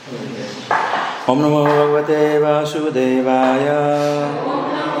Om Namo Bhagavate Vasudevaya.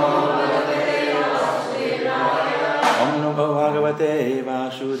 Om Namo Bhagavate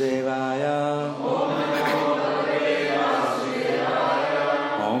Vasudevaya.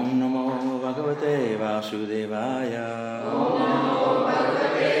 Om Namo Bhagavate Vasudevaya.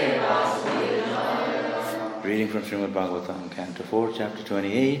 Reading from Śrīmad Bhāgavatam, Canto 4, Chapter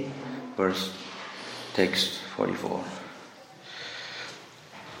 28, verse text 44.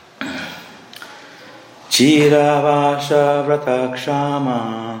 Chiravasa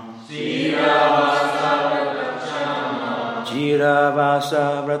vratakshama. Chiravasa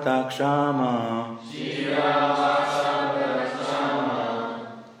vratakshama.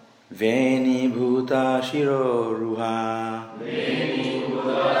 Veni bhuta shiro ruha. Veni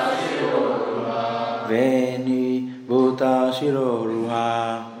bhuta shiro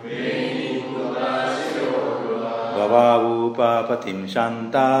ruha. Bhavavupa patim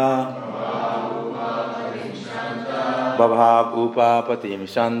shanta. Bhavavupa patim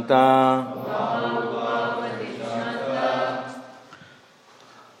shanta.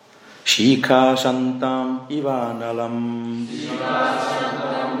 Shikha shantam ivanalam.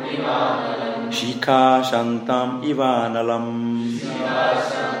 Shikha shantam ivanalam.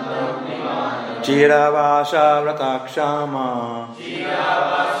 Chiravasa vratakshama.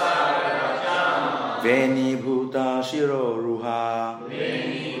 Veni bhuta shiro ruha.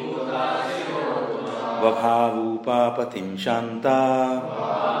 Vabhavupa patim shanta.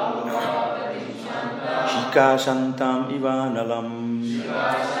 Shikha shantam ivanalam.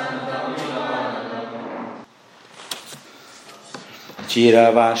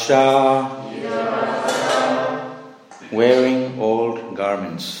 Chiravasa, wearing old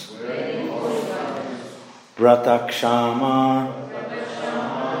garments. Vratakshama,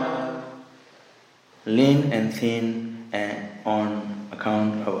 lean and thin and on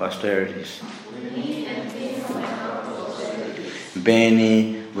account of austerities.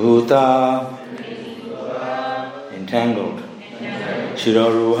 Beni bhuta, entangled.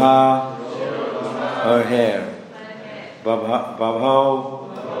 Shiroruha, her hair. Prabhav,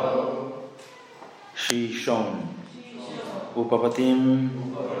 she shone. Upapatim,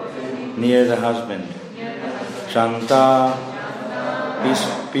 near the husband. Shanta,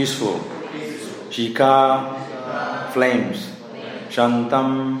 peaceful. Shika, flames.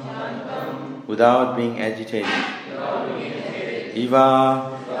 Shantam, without being agitated.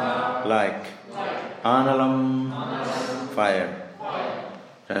 Iva, like. Analam, fire.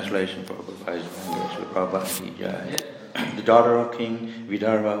 Translation for Prabhav. The daughter of King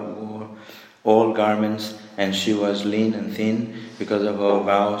Vidarbha wore old garments, and she was lean and thin because of her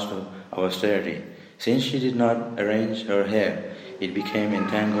vows of austerity. Since she did not arrange her hair, it became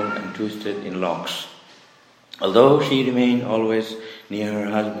entangled and twisted in locks. Although she remained always near her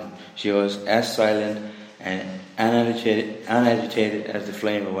husband, she was as silent and unagitated as the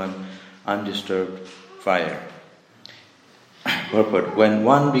flame of an undisturbed fire. Purport: when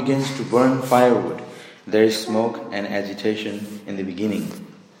one begins to burn firewood, there is smoke and agitation in the beginning.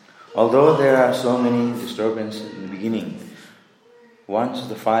 Although there are so many disturbances in the beginning, once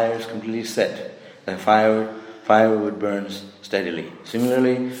the fire is completely set, the firewood burns steadily.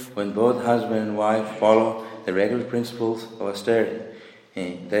 Similarly, when both husband and wife follow the regular principles of austerity,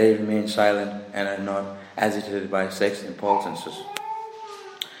 they remain silent and are not agitated by sex impulses.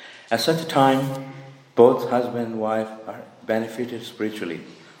 At such a time, both husband and wife are benefited spiritually.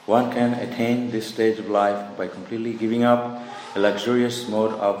 One can attain this stage of life by completely giving up a luxurious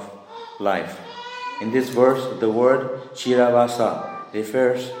mode of life. In this verse, the word chiravasa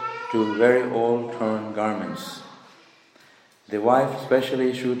refers to very old torn garments. The wife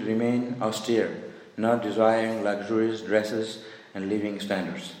especially should remain austere, not desiring luxurious dresses and living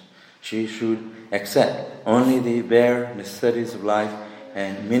standards. She should accept only the bare necessities of life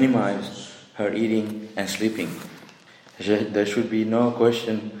and minimize her eating and sleeping. There should be no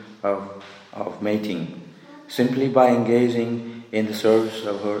question of mating. Simply by engaging in the service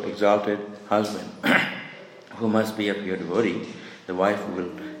of her exalted husband, who must be a pure devotee, the wife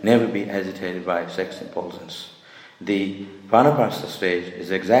will never be agitated by sex impulsions. The Vanaprastha stage is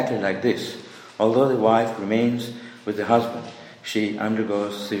exactly like this. Although the wife remains with the husband, she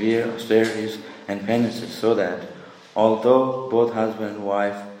undergoes severe austerities and penances so that, although both husband and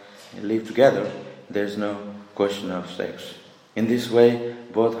wife live together, there is no question of sex. In this way,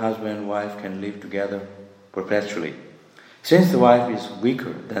 both husband and wife can live together perpetually. Since the wife is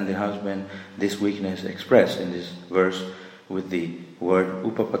weaker than the husband, this weakness is expressed in this verse with the word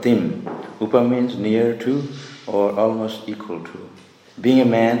upapatim. Upa means near to or almost equal to. Being a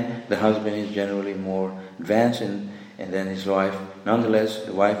man, the husband is generally more advanced in and then his wife. Nonetheless,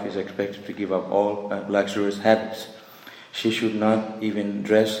 the wife is expected to give up all luxurious habits. She should not even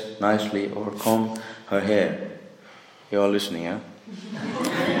dress nicely or comb her hair. You're all listening, huh?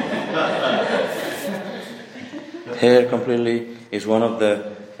 Hair completely is one of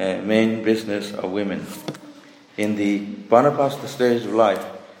the main business of women. In the Vanapasta stage of life,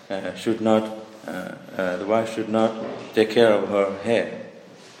 the wife should not take care of her hair.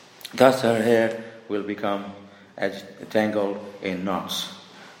 Thus her hair will become tangled in knots.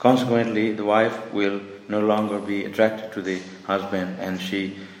 Consequently, the wife will no longer be attracted to the husband, and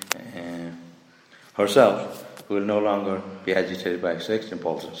she herself will no longer be agitated by sex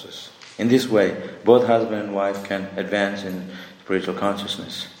impulses. In this way, both husband and wife can advance in spiritual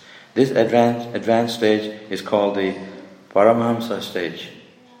consciousness. This advanced stage is called the Paramahamsa stage.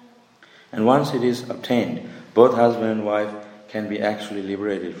 And once it is obtained, both husband and wife can be actually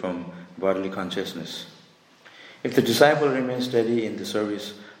liberated from bodily consciousness. If the disciple remains steady in the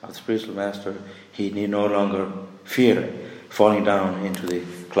service of the spiritual master, he need no longer fear falling down into the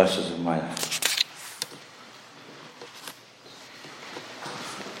clutches of Maya.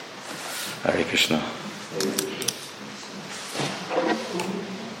 Hare Krishna.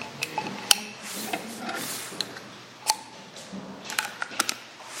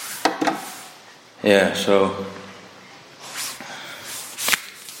 Yeah, so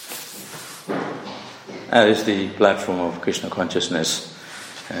that is the platform of Krishna consciousness.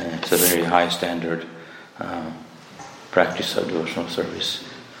 It's a very high standard practice of devotional service.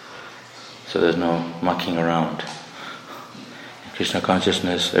 So there's no mucking around. In Krishna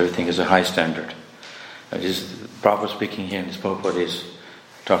consciousness, everything is a high standard. Prabhupada speaking here in this purport is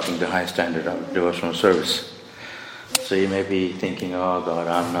talking the high standard of devotional service. So you may be thinking, oh God,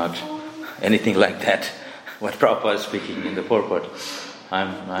 I'm not anything like that. What Prabhupada is speaking in the purport,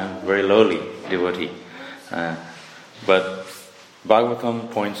 I'm very lowly devotee. But Bhāgavatam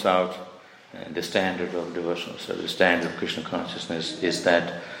points out the standard of devotional service, the standard of Krishna consciousness is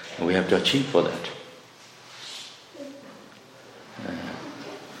that we have to achieve for that.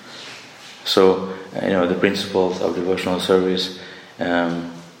 So, the principles of devotional service,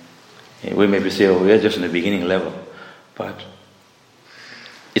 we may say, we are just in the beginning level, but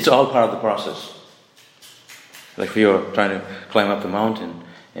it's all part of the process. Like if you're trying to climb up the mountain,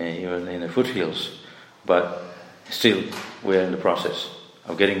 you're in the foothills, but still we're in the process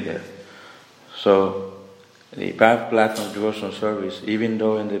of getting there. So the platform of devotional service, even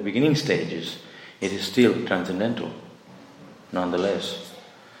though in the beginning stages, it is still transcendental, nonetheless.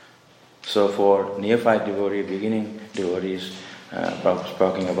 So for neophyte devotee, beginning devotees, Prabhupada is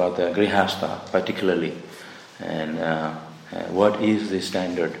talking about the grihastha particularly, and what is the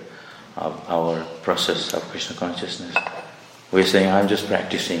standard of our process of Krishna consciousness. We're saying, I'm just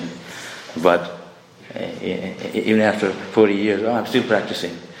practicing, but even after 40 years, I'm still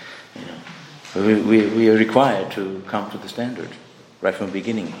practicing. We are required to come to the standard right from the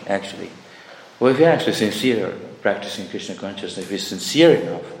beginning, actually. Well, if you're actually sincere practicing Krishna consciousness, if you're sincere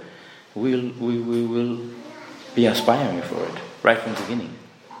enough, we will be aspiring for it right from the beginning.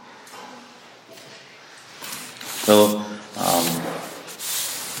 So,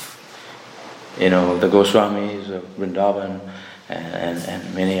 the Goswamis of Vrindavan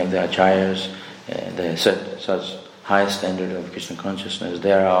and many of the acharyas, they set such high standard of Krishna consciousness.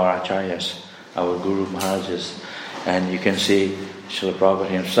 They are our acharyas, our Guru Maharajas, and you can see Srila Prabhupada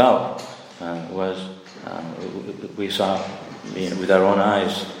himself we saw with our own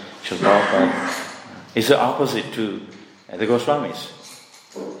eyes, Srila Prabhupada is the opposite to the Goswamis.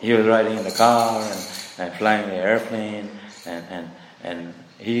 He was riding in the car and flying the airplane, and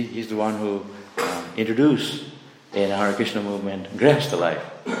he's the one who introduced in Hare Krishna movement Grihastha life.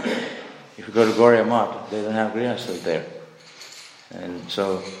 If you go to Gauriya Math, they don't have Grihasthas there. And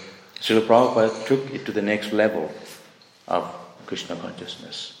so Srila Prabhupada took it to the next level of Krishna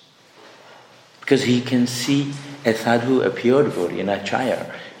consciousness. Because he can see a sadhu, a pure devotee, an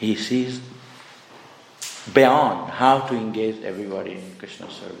acharya. He sees beyond how to engage everybody in Krishna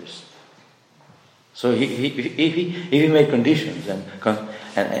service. So if he made conditions, and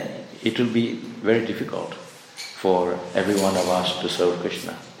it will be very difficult for every one of us to serve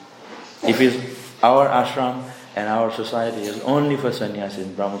Krishna. If our ashram and our society is only for sannyasis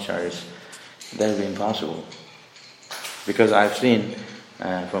and brahmacharis, that will be impossible. Because I've seen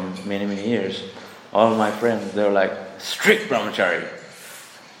from many, many years, all my friends, they're like strict brahmachari.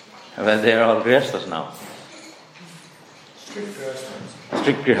 But they're all grihasthas now.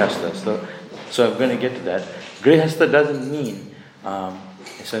 Strict grihasthas. So I'm going to get to that. Grihastha doesn't mean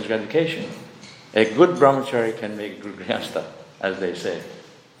sense gratification. A good brahmachari can make a good grihastha, as they say.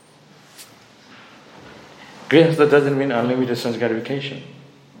 Grihastha doesn't mean unlimited sense gratification.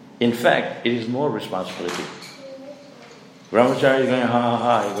 In fact, it is more responsibility. Brahmachari is going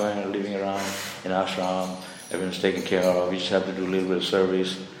he's going living around in ashram, everyone's taken care of, you just have to do a little bit of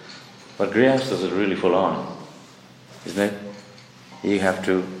service. But Grihastha is really full on, isn't it? You have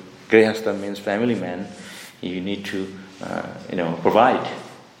to, Grihastha means family man, you need to provide,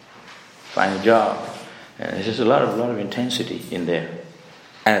 find a job. And there's just a lot of intensity in there.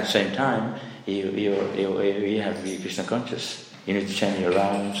 And at the same time, you have to be Krishna conscious. You need to chant your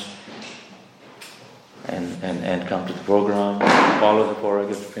rounds and come to the program, follow the four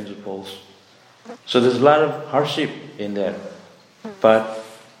regular principles. So there's a lot of hardship in there. But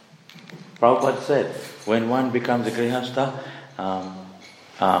Prabhupada said, when one becomes a Grihastha,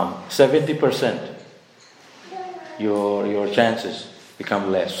 70% your chances become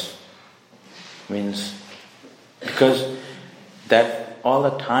less. Means because that all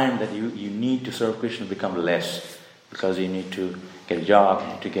the time that you need to serve Krishna become less, because you need to get a job, you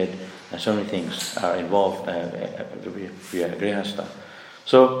need to get so many things are involved via Grihastha.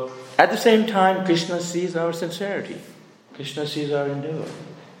 So at the same time, Krishna sees our sincerity. Krishna sees our endeavor.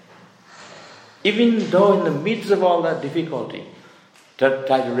 Even though in the midst of all that difficulty,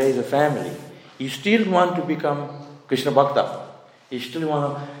 try to raise a family, you still want to become Krishna Bhakta. You still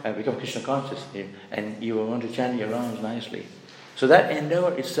want to become Krishna conscious, and you want to chant your rounds nicely. So that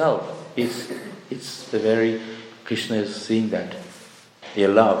endeavor itself it's the very Krishna is seeing that your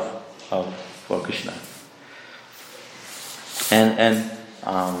love for Krishna. And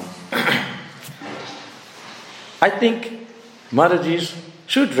I think Maharajis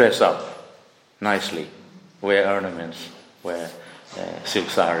should dress up nicely, wear ornaments, wear silk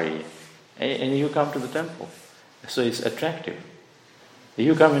sari, and you come to the temple. So it's attractive.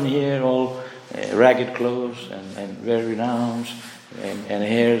 You come in here all ragged clothes and very renounced and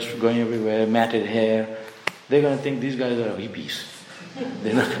hairs going everywhere, matted hair. They're going to think these guys are hippies.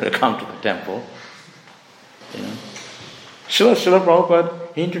 They're not going to come to the temple. Srila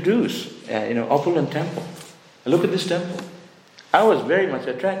Prabhupada introduced opulent temple. Look at this temple. I was very much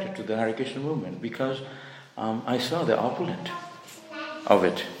attracted to the Hare Krishna movement because I saw the opulent of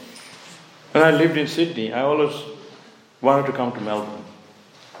it. When I lived in Sydney, I always wanted to come to Melbourne.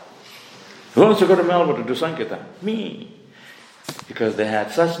 Who wants to go to Melbourne to do Sankirtan? Me. Because they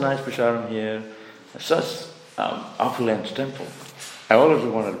had such nice prasadam here, such opulent temple. I always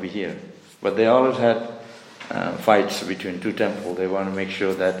wanted to be here. But they always had fights between two temples. They want to make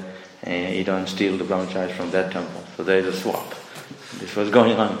sure that you don't steal the brahmacharis from that temple. So there is a swap. This was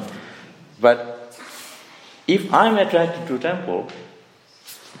going on. But if I'm attracted to a temple,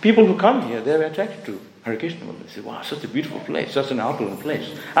 people who come here, they're attracted to Hare Krishna. They say, wow, such a beautiful place, such an opulent place.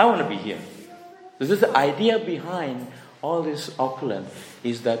 I want to be here. So this is the idea behind all this opulent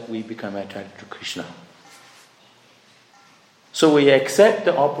is that we become attracted to Krishna. So we accept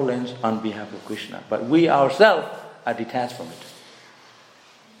the opulence on behalf of Krishna, but we ourselves are detached from it.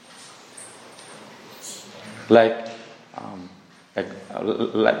 Like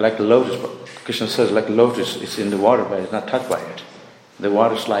a lotus, Krishna says, like a lotus, it's in the water, but it's not touched by it. The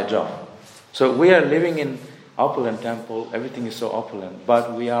water slides off. So we are living in opulent temple, everything is so opulent,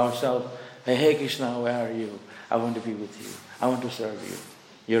 but we ourselves, hey Krishna, where are you? I want to be with you. I want to serve you.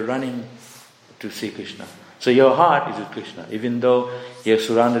 You're running to see Krishna. So your heart is with Krishna, even though you're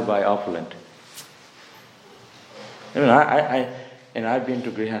surrounded by opulent. I've been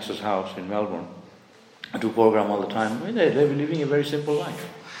to Grihastha's house in Melbourne. I do program all the time. They're living a very simple life.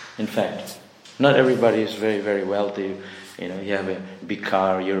 In fact, not everybody is very, very wealthy. You have a big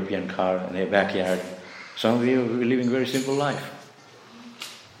car, European car, in their backyard. Some of you are living a very simple life.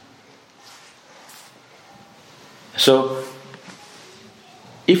 So,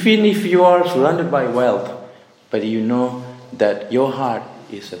 even if you are surrounded by wealth, but you know that your heart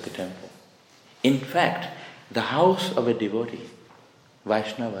is at the temple. In fact, the house of a devotee,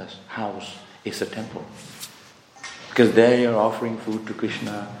 Vaishnava's house, is a temple. Because there you're offering food to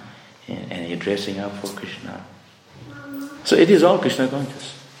Krishna and you're dressing up for Krishna. So it is all Krishna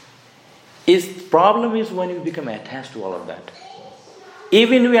conscious. The problem is when you become attached to all of that.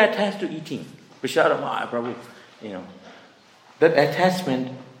 Even we are attached to eating. Prasadam, Prabhu, that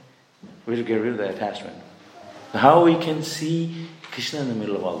attachment, we'll get rid of the attachment. How we can see Krishna in the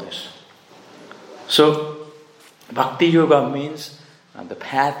middle of all this. So, Bhakti Yoga means the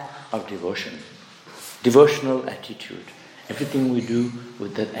path of devotion. Devotional attitude. Everything we do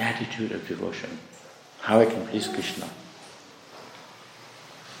with that attitude of devotion. How I can please Krishna.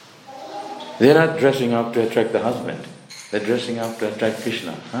 They're not dressing up to attract the husband. They're dressing up to attract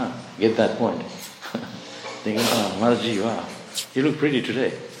Krishna. Get that point. Thinking, Mataji, wow, you look pretty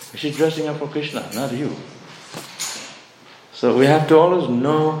today. She's dressing up for Krishna, not you. So we have to always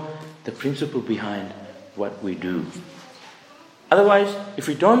know the principle behind what we do. Otherwise, if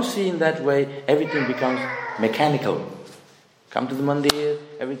we don't see in that way, everything becomes mechanical. Come to the mandir,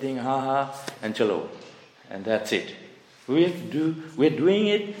 everything ha and chalo. And that's it. We're doing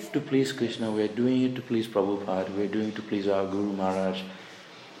it to please Krishna, we're doing it to please Prabhupada, we're doing it to please our Guru Maharaj,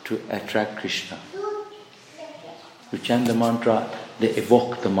 to attract Krishna. We chant the mantra, they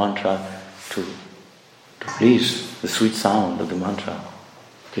evoke the mantra to please the sweet sound of the mantra.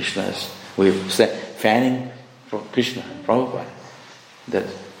 Krishna is, we're fanning for Krishna, Prabhupada. The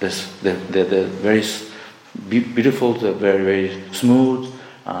very beautiful, the very, very smooth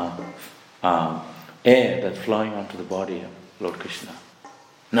air that's flowing onto the body of Lord Krishna.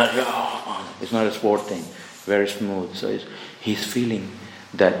 It's not a sport thing, very smooth. So he's feeling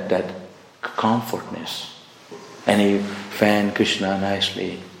that comfortness. And he fan Krishna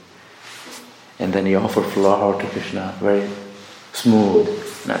nicely. And then he offer flower to Krishna, very smooth.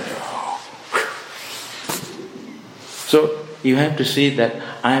 So you have to see that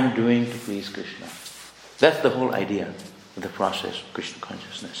I am doing to please Krishna. That's the whole idea of the process of Krishna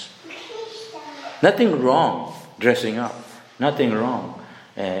consciousness. Nothing wrong dressing up. Nothing wrong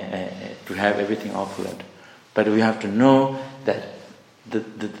to have everything opulent. But we have to know that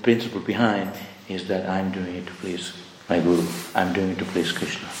the principle behind is that I'm doing it to please my Guru. I'm doing it to please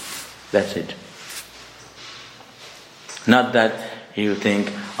Krishna. That's it. Not that you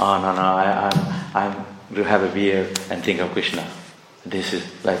think, I'm to have a beer and think of Krishna. This is,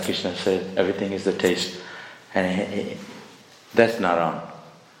 like Krishna said, everything is the taste. And that's not on.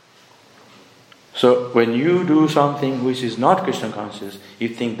 So when you do something which is not Krishna conscious, you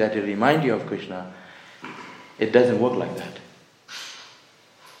think that it reminds you of Krishna. It doesn't work like that.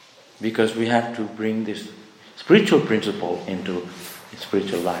 Because we have to bring this spiritual principle into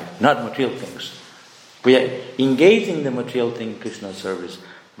spiritual life, not material things. We are engaging the material thing in Krishna's service,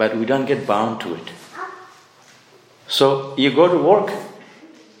 but we don't get bound to it. So you go to work,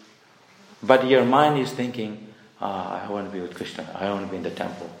 but your mind is thinking, I want to be with Krishna, I want to be in the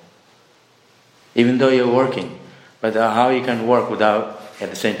temple. Even though you're working, but how you can work without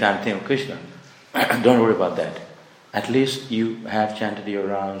at the same time thinking of Krishna? Don't worry about that. At least you have chanted your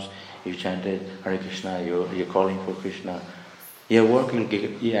rounds, you chanted Hare Krishna, you're calling for Krishna. Your work will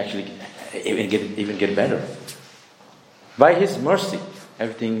even get better. By His mercy,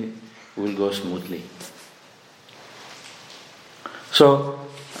 everything will go smoothly. So,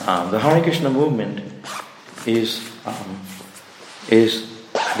 the Hare Krishna movement is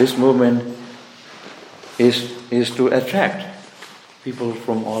to attract people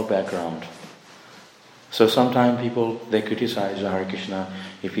from all backgrounds. So sometimes people, they criticize Hare Krishna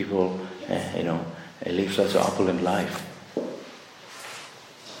if people, live such an opulent life.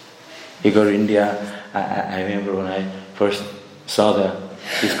 You go to India, I remember when I first saw the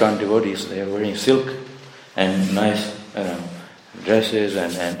ISKCON devotees, they were wearing silk and nice dresses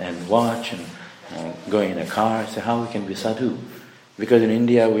and watch and going in a car. I said, how we can be sadhu? Because in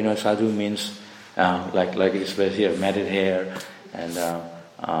India we know sadhu means like it's here, matted hair and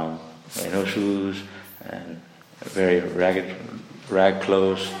no shoes and very ragged rag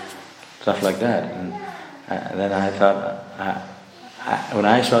clothes, stuff like that. And then I thought, when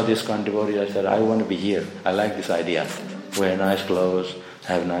I saw this ISKCON devotee, I said, I want to be here. I like this idea. Wear nice clothes,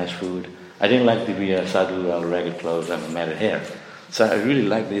 have nice food. I didn't like to be a sadhu, all ragged clothes and matted hair. So I really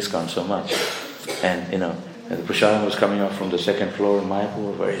liked the ISKCON so much. And the prasadam was coming up from the second floor in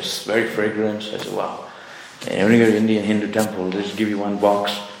Mayapur, where it's very fragrant. So I said, wow. And when you go to Indian Hindu temple, they just give you one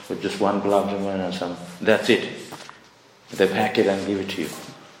box with just one gulab jamun and some. That's it. They pack it and give it to you.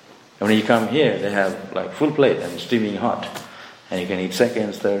 And when you come here, they have like full plate and steaming hot. And you can eat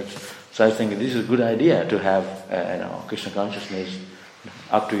seconds, thirds. So I think this is a good idea to have Krishna consciousness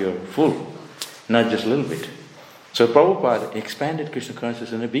up to your full, not just a little bit. So Prabhupada expanded Krishna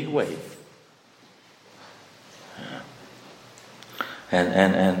consciousness in a big way.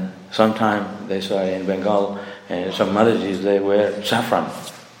 And sometimes they saw in Bengal, some Madhajis, they wear saffron.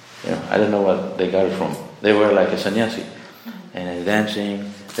 I don't know what they got it from. They were like a sannyasi. And dancing,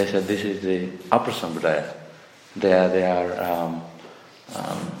 they said this is the upper sampradaya. They're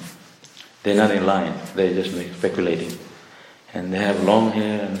not in line. They're just speculating. And they have long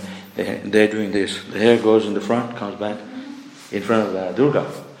hair and they're doing this. The hair goes in the front, comes back in front of Durga.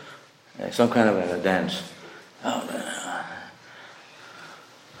 Some kind of a dance.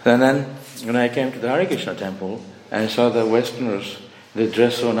 And then when I came to the Hare Krishna temple, I saw the Westerners, they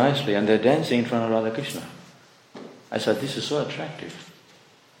dress so nicely and they're dancing in front of Radha Krishna. I said, this is so attractive.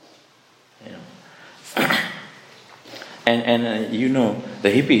 And the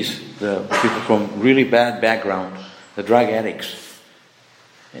hippies, the people from really bad background, the drug addicts,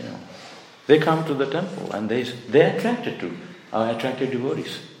 they come to the temple and they're attracted to our attractive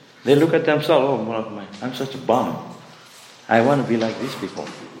devotees. They look at themselves, I'm such a bum. I want to be like these people.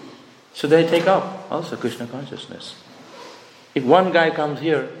 So they take up also Krishna consciousness. If one guy comes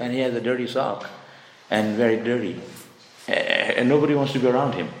here and he has a dirty sock and very dirty, and nobody wants to be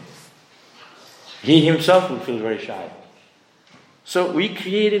around him, he himself will feel very shy. So we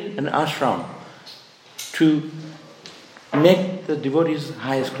created an ashram to make the devotees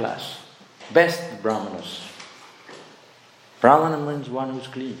highest class, best brahmanas. Brahmana means one who's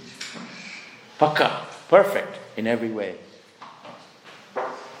clean, pakka, perfect in every way.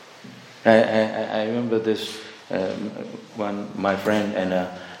 I remember this my friend and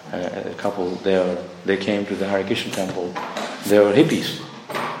a couple they came to the Hare Krishna temple. They were hippies.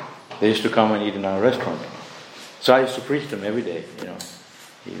 They used to come and eat in our restaurant. So I used to preach them every day.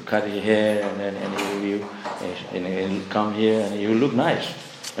 You cut your hair and then you come here and you look nice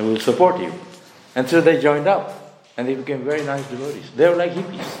and we'll support you. And so they joined up and they became very nice devotees. They were like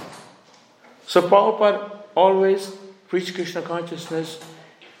hippies. So Prabhupada always preached Krishna consciousness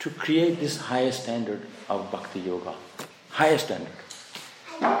to create this highest standard of bhakti yoga. Highest standard.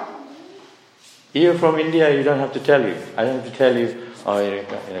 You're from India, you don't have to tell you. I don't have to tell you,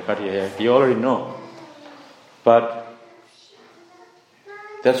 cut your hair. You already know. But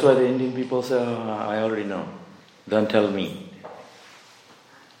that's why the Indian people say, I already know. Don't tell me.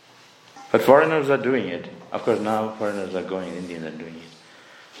 But foreigners are doing it. Of course now foreigners are going, Indians are doing it.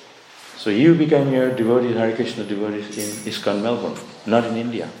 So you became your devotees, Hare Krishna devotees in ISKCON Melbourne, not in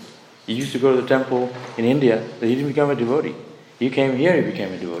India. You used to go to the temple in India, but you didn't become a devotee. You came here, you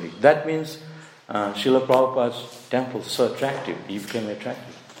became a devotee. That means Srila Prabhupada's temple is so attractive, you became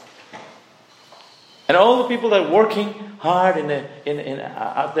attractive. And all the people that are working hard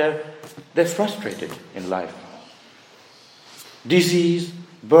out there, they're frustrated in life. Disease,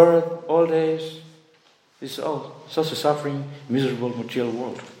 birth, old age, it's all such a suffering, miserable, material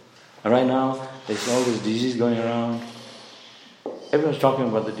world. And right now, there's all this disease going around. Everyone's talking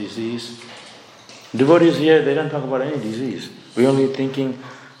about the disease. Devotees here, they don't talk about any disease. We're only thinking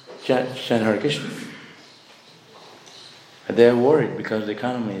chant Hare Krishna. They're worried because the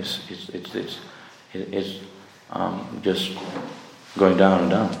economy is just going down and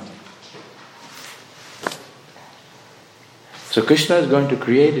down. So Krishna is going to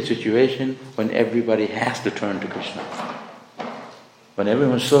create a situation when everybody has to turn to Krishna. When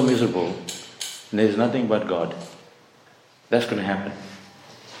everyone's so miserable and there's nothing but God. That's going to happen.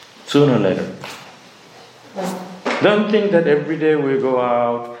 Sooner or later. Don't think that every day we go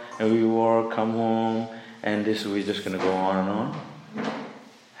out and we work, come home, and we're just going to go on and on.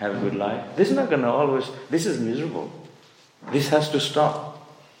 Have a good life. This is not going to always, this is miserable. This has to stop.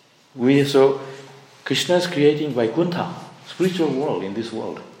 So Krishna is creating Vaikuntha, spiritual world, in this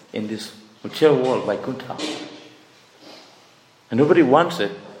material world, Vaikuntha. And nobody wants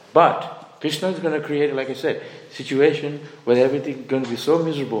it, but Krishna is going to create, like I said, a situation where everything is going to be so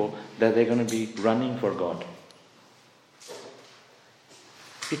miserable that they're going to be running for God.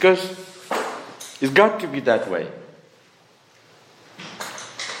 Because it's got to be that way.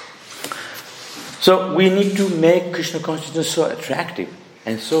 So we need to make Krishna consciousness so attractive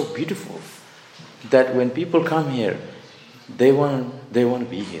and so beautiful that when people come here, they want to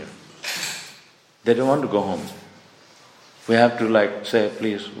be here. They don't want to go home. We have to say,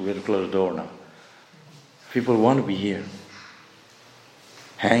 please, we'll close the door now. People want to be here.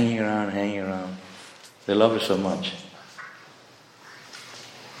 Hanging around. They love it so much.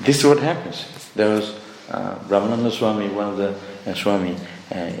 This is what happens. There was Brahmananda Swami, one of the Swami,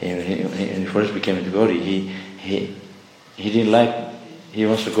 when he first became a devotee, he didn't he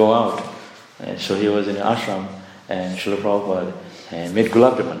wants to go out. So he was in an ashram, and Srila Prabhupada made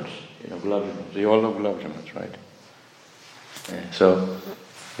gulab jamuns. Gulab jamuns. You all know gulab jamuns, right? So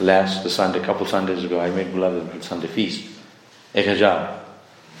last Sunday, couple Sundays ago, I made gulab jamun Sunday feast.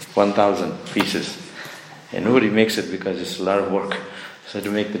 1,000 pieces. And nobody makes it because it's a lot of work. So to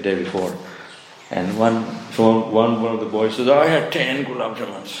make the day before. And one of the boys says, I had 10 gulab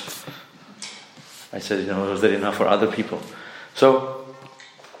jamuns. I said, was that enough for other people? So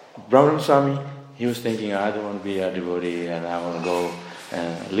Brahman Swami, he was thinking, I don't want to be a devotee and I want to go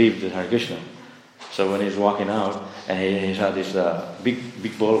and leave the Hare Krishna. So when he's walking out, and he saw this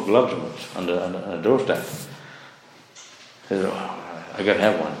big bowl of gulab jamuns on the doorstep. He said, I got to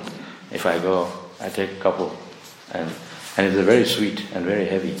have one. If I go, I take a couple. And it's very sweet and very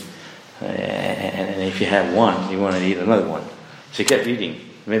heavy. And if you have one, you want to eat another one. So he kept eating.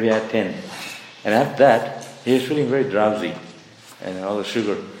 Maybe I had 10. And after that, he was feeling very drowsy and all the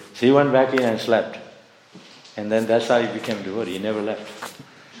sugar. So he went back in and slept. And then that's how he became devotee. He never left.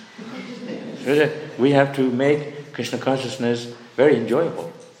 We have to make Krishna consciousness very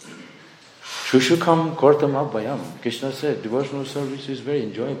enjoyable. Shushukam kortam abhayam. Krishna said devotional service is very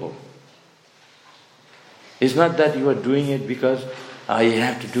enjoyable. It's not that you are doing it because you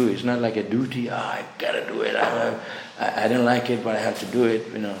have to do it. It's not like a duty. I gotta do it. I don't like it, but I have to do it.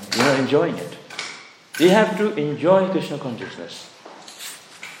 You're not enjoying it. You have to enjoy Krishna consciousness.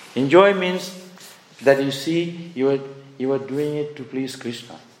 Enjoy means that you see you are doing it to please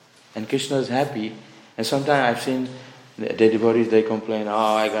Krishna, and Krishna is happy. And sometimes I've seen the devotees, they complain,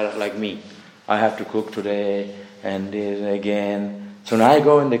 I got it like me. I have to cook today and this again. So now I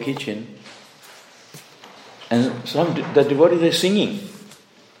go in the kitchen, and the devotees are singing.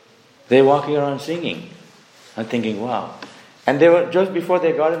 They're walking around singing. I'm thinking, wow. And they were, just before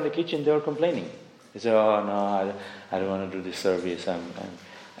they got in the kitchen, they were complaining. They said, no, I don't want to do this service.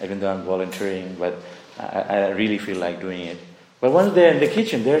 Even though I'm volunteering, but I really feel like doing it. But once they're in the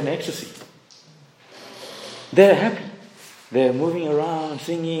kitchen, they're in ecstasy. They're happy. They're moving around,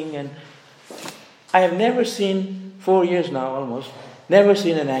 singing, and I have never seen, 4 years now almost, never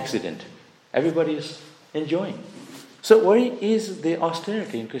seen an accident. Everybody is enjoying. So where is the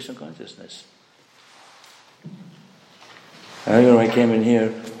austerity in Krishna consciousness? I remember I came in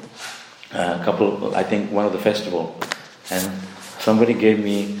here one of the festival, and somebody gave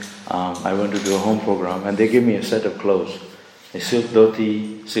me, I went to do a home program, and they gave me a set of clothes. A silk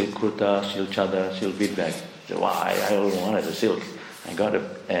dhoti, silk kurta, silk chadar, silk bead bag. I said, wow, I only wanted a silk. I got a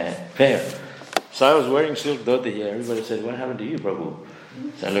pair. So I was wearing silk dhoti here. Everybody said, what happened to you, Prabhu?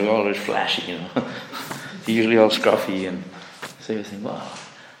 So I look always flashy, Usually all scruffy, and so you think, wow.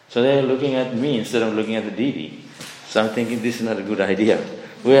 So they're looking at me instead of looking at the deity. So I'm thinking, this is not a good idea.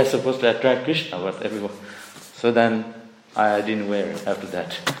 We are supposed to attract Krishna, but everyone. So then I didn't wear it after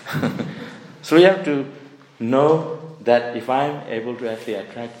that. So we have to know that if I'm able to actually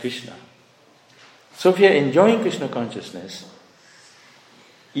attract Krishna. So if you're enjoying Krishna consciousness,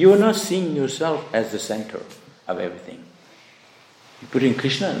 you are not seeing yourself as the center of everything. You're putting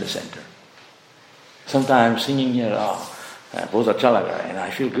Krishna in the center. Sometimes I'm singing here, Boza Chalaga, and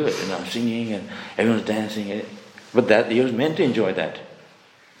I feel good, I'm singing and everyone's dancing. But that you're meant to enjoy that.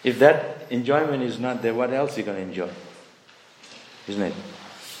 If that enjoyment is not there, what else are you going to enjoy? Isn't it?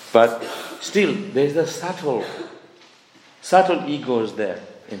 But still, there's the subtle egos there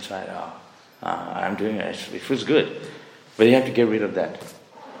inside. I'm doing it. It feels good. But you have to get rid of that.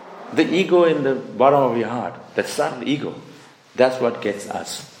 The ego in the bottom of your heart, that subtle ego, that's what gets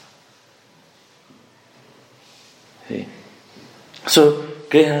us. See? So,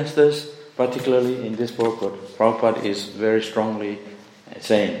 Grihasthas, particularly in this purport, Prabhupada is very strongly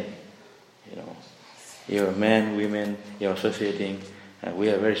saying, you're men, women, you're associating. We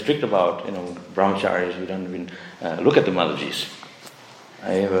are very strict about, brahmacharis. We don't even look at the Madhujis.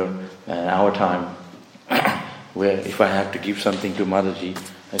 In our time, where if I have to give something to Madhuji,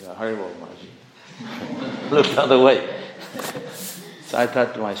 I go, Haribol Madhuji. Look the other way. So I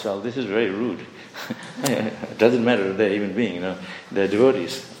thought to myself, this is very rude. It doesn't matter if they're human beings, they're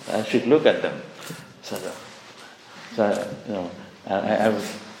devotees. I should look at them.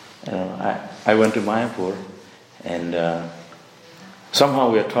 I went to Mayapur, and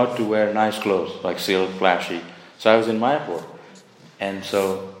somehow we are taught to wear nice clothes, like silk, flashy. So I was in Mayapur, and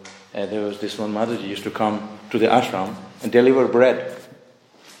so there was this one Madhuji used to come to the ashram and deliver bread,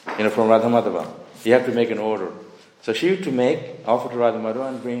 from Radha Madhava. You have to make an order. So she used to offer to Radha Madhava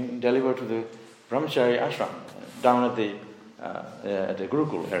and deliver to the brahmachari ashram down at the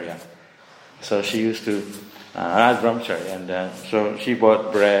Gurukul area. So she used to, as brahmachari, and so she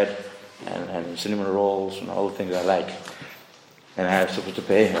bought bread and cinnamon rolls and all the things I like. And I was supposed to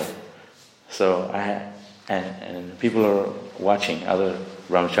pay her. So and people are watching, other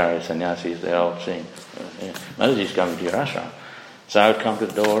brahmacharis, sannyasis, they're all saying, Mataji is coming to your ashram. So I would come to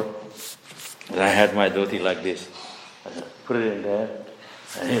the door, and I had my dhoti like this. I said, put it in there,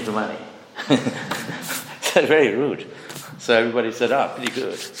 and here's the money. It's very rude. So everybody said, pretty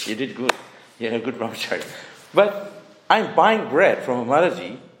good. You did good. You're a good brahmachari. But I'm buying bread from a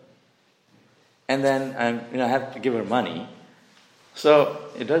Mataji, and then I have to give her money. So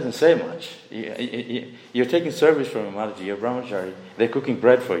it doesn't say much. You're taking service from a Mataji, you're a brahmachari, they're cooking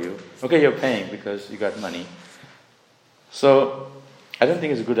bread for you. Okay, you're paying because you got money. So I don't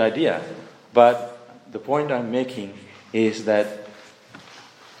think it's a good idea. But the point I'm making is that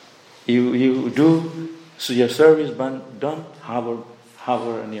you do, so your service, but don't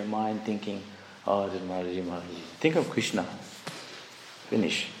hover in your mind thinking, this is Mataji. Think of Krishna.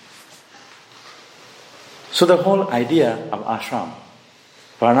 Finish. So the whole idea of ashram,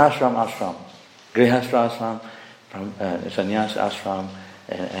 varnashram ashram, Grihastha ashram, sannyas ashram,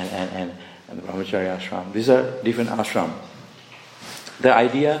 and the brahmacharya ashram. These are different ashram. The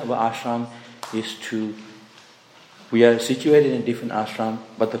idea of ashram is we are situated in different ashram,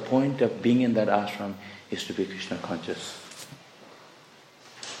 but the point of being in that ashram is to be Krishna conscious.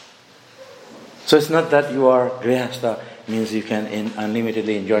 So it's not that you are grihastha means you can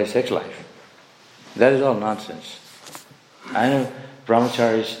unlimitedly enjoy sex life. That is all nonsense. I know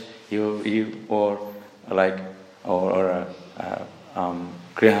brahmacharis,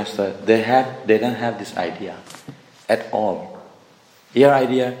 grihastha, they don't have this idea at all. Your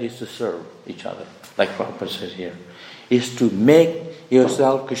idea is to serve each other, like Prabhupada says here, is to make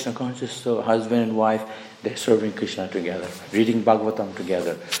yourself Krishna conscious. So husband and wife, they're serving Krishna together, reading Bhāgavatam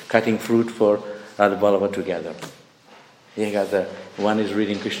together, cutting fruit for Radha Ballabha together. You got one is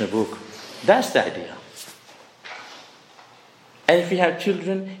reading Krishna book. That's the idea. And if you have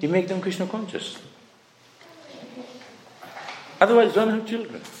children, you make them Krishna conscious. Otherwise, don't have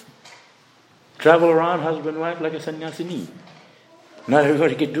children. Travel around husband and wife like a sannyasini. Not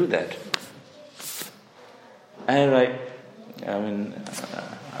everybody can do that. And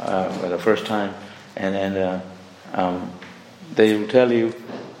for the first time, and they will tell you,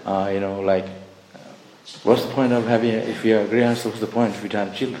 what's the point of having, if you're a grihastha, what's the point if you don't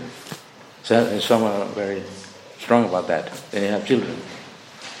have children? So some are very strong about that. Then you have children.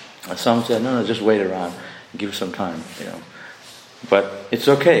 And some say, no, just wait around, give some time, But it's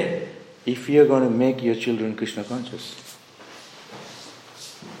okay if you're going to make your children Krishna conscious.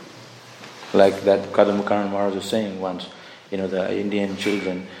 Like that Kadamakaran Maharaj was saying once, the Indian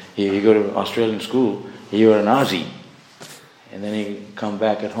children, you go to Australian school, you're an Aussie. And then you come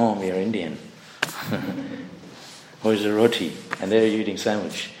back at home, you're Indian. Where's the roti? And they're eating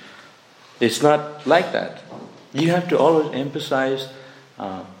sandwich. It's not like that. You have to always emphasize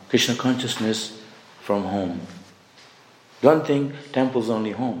Krishna consciousness from home. Don't think temple's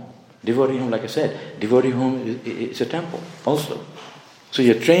only home. Devotee home, like I said, devotee home is a temple also. So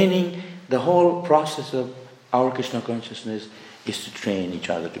you're training. The whole process of our Krishna consciousness is to train each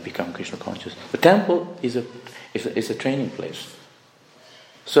other to become Krishna conscious. The temple is a training place.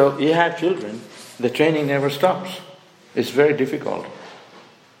 So you have children, the training never stops. It's very difficult.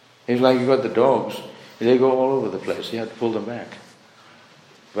 It's like you got the dogs, they go all over the place. You have to pull them back.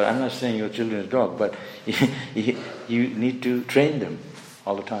 But I'm not saying your children is dog, but you need to train them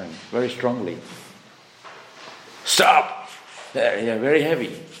all the time, very strongly. Stop! There, you're very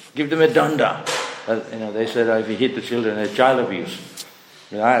heavy. Give them a danda. They said if you hit the children, it's child abuse.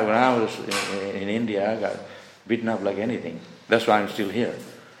 When I was in India, I got beaten up like anything. That's why I'm still here.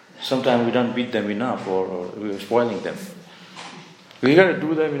 Sometimes we don't beat them enough, or we're spoiling them. We got to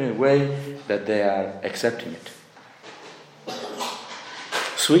do them in a way that they are accepting it.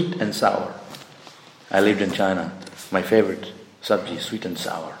 Sweet and sour. I lived in China. My favorite sabji, sweet and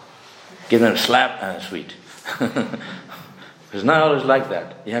sour. Give them a slap and a sweet. It's not always like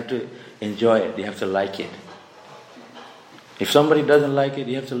that. You have to enjoy it. You have to like it. If somebody doesn't like it,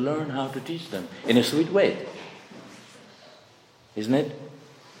 you have to learn how to teach them in a sweet way. Isn't it?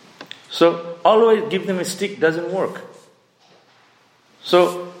 So, always give them a stick doesn't work.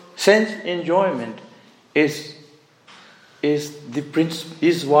 So, sense enjoyment is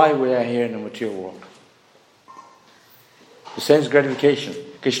why we are here in the material world. The sense gratification.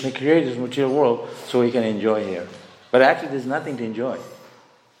 Krishna created this material world so we can enjoy here. But actually there's nothing to enjoy.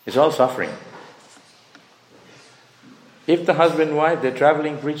 It's all suffering. If the husband and wife, they're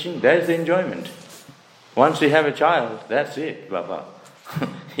traveling, preaching, there's the enjoyment. Once you have a child, that's it, Baba.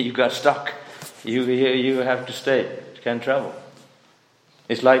 You got stuck. You have to stay. You can't travel.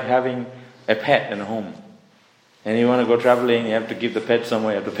 It's like having a pet in a home. And you want to go traveling, you have to give the pet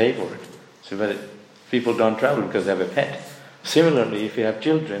somewhere, you have to pay for it. So, but people don't travel because they have a pet. Similarly, if you have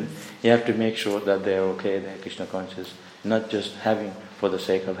children, you have to make sure that they're okay, they're Krishna conscious, not just having for the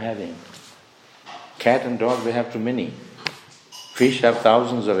sake of having. Cat and dog, they have too many. Fish have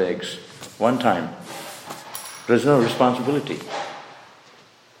thousands of eggs, one time. There's no responsibility.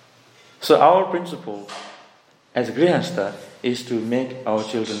 So our principle as a grihastha is to make our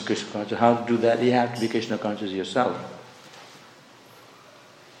children Krishna conscious. How to do that? You have to be Krishna conscious yourself.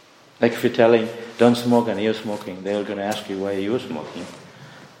 Like if you're telling, don't smoke and you're smoking, they're going to ask you why you're smoking.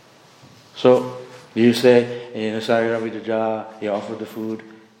 So you say, Sari Ravi Jaja, you offer the food,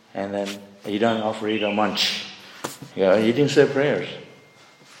 and then you don't offer it or munch. You didn't say prayers.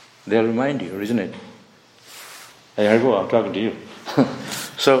 They'll remind you, isn't it? Hey, I'm talking to you.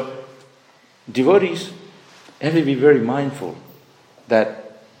 So, devotees have to be very mindful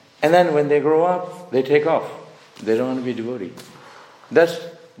that, and then when they grow up, they take off. They don't want to be devotee. That's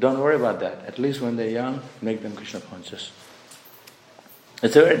don't worry about that. At least when they're young, make them Krishna conscious.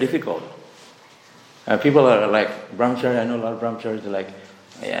 It's very difficult. People are like brahmachari. I know a lot of brahmacharis. They're like,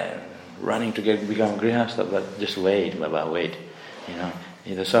 running to become grihastha, but just wait, Baba, wait.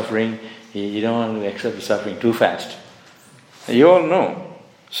 The suffering. You don't want to accept the suffering too fast. You all know.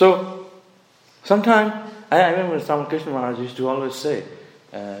 So sometimes I remember Swami Krishna Maharaj used to always say,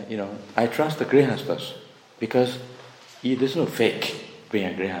 I trust the grihasthas because there's no fake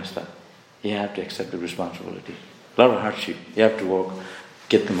being a grihastha. You have to accept the responsibility. A lot of hardship. You have to work,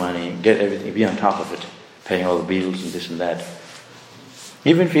 get the money, get everything, be on top of it, paying all the bills and this and that.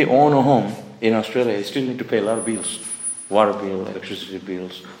 Even if you own a home in Australia, you still need to pay a lot of bills. Water bill, electricity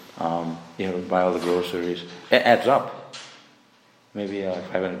bills, buy all the groceries. It adds up. Maybe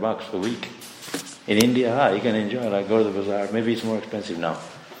 $500 a week. In India, you can enjoy, like go to the bazaar. Maybe it's more expensive now.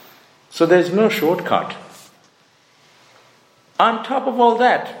 So there's no shortcut. On top of all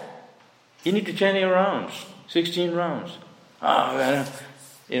that, you need to chant your rounds, 16 rounds. How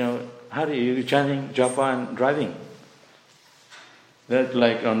do you chanting japa and driving? That's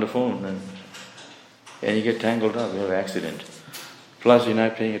like on the phone, and you get tangled up, you have an accident. Plus you're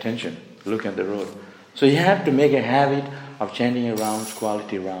not paying attention, look at the road. So you have to make a habit of chanting your rounds,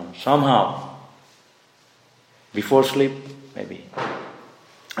 quality rounds, somehow. Before sleep, maybe.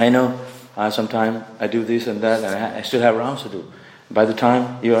 I know sometimes I do this and that, and I still have rounds to do. By the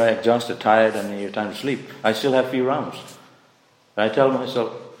time you are exhausted, tired, and you're time to sleep, I still have few rounds. I tell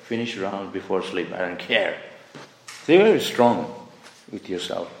myself, finish rounds before sleep. I don't care. Stay very strong with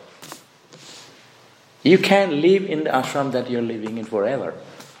yourself. You can't live in the ashram that you're living in forever.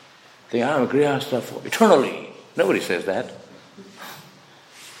 Think, I'm a grihastha for eternally. Nobody says that.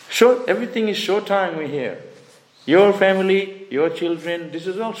 Everything is short time we hear. Your family, your children, this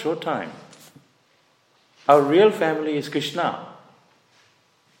is all short time. Our real family is Krishna.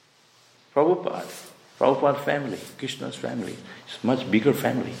 Prabhupada family, Krishna's family. It's a much bigger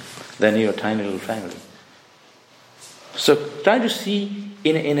family than your tiny little family. So try to see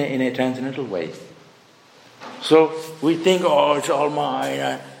in a transcendental way. So we think, it's all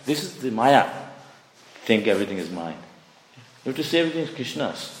mine. This is the Maya. Think everything is mine. You have to say everything is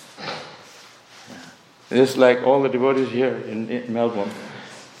Krishna's. Just like all the devotees here in Melbourne,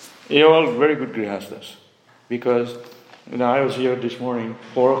 you're all very good grihasthas. Because I was here this morning,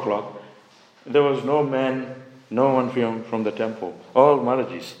 4 o'clock. There was no one from the temple. All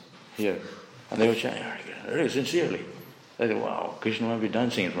Maharajas here. And they were chanting very sincerely. I said, wow, Krishna must be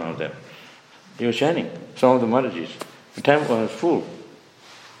dancing in front of them. He was chanting, some of the Maharajas. The temple was full.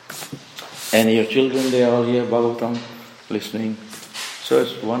 And your children, they are all here, Bhāgavatam, listening. So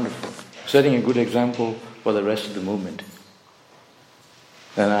it's wonderful. Setting a good example for the rest of the movement.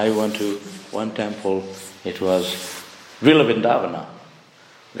 Then I went to one temple, it was Villa Vrindavana.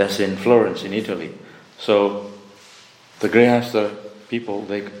 That's in Florence, in Italy. So the Grihastha people,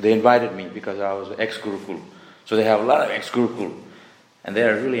 they invited me because I was ex-Gurukul. So they have a lot of ex-Gurukul. And they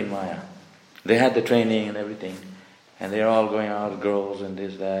are really in Maya. They had the training and everything. And they're all going out, girls and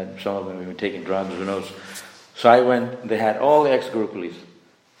this, that. Some of them even taking drugs, who knows. So I went, they had all the ex-Gurukulis.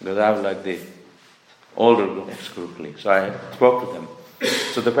 Because I was like the older ex-Gurukuli. So I spoke to them.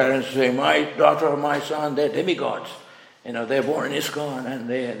 So the parents say, my daughter or my son, they're demigods. They're born in ISKCON and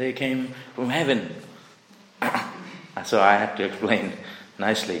they came from heaven. So I had to explain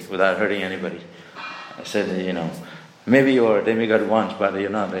nicely without hurting anybody. I said, maybe you were a demigod once, but you're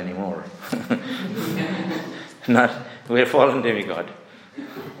not anymore. We're fallen demigod.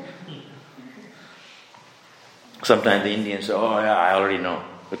 Sometimes the Indians say, I already know.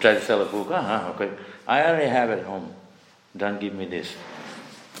 We try to sell a book. Okay. I already have it at home. Don't give me this.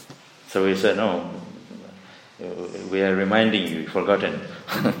 So we said, no, we are reminding you, you've forgotten.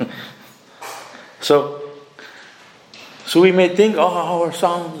 So we may think, our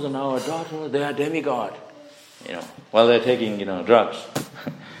sons and our daughters, they are demigod, while they're taking, drugs.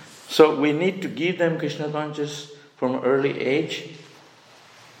 So we need to give them Krishna conscious from an early age,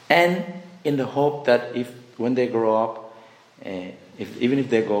 and in the hope that when they grow up, even if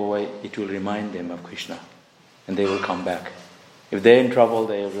they go away, it will remind them of Krishna, and they will come back. If they're in trouble,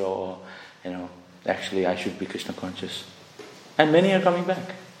 they will go, actually I should be Krishna conscious. And many are coming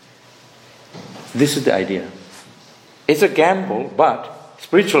back. This is the idea. It's a gamble, but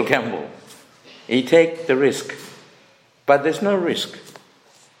spiritual gamble. You take the risk. But there's no risk.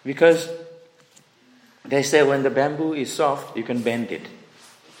 Because they say when the bamboo is soft, you can bend it.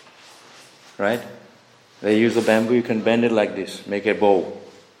 Right? They use the bamboo, you can bend it like this, make a bow.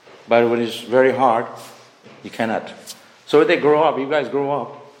 But when it's very hard, you cannot. So they grow up, you guys grow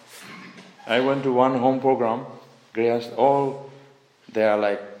up. I went to one home program, all they are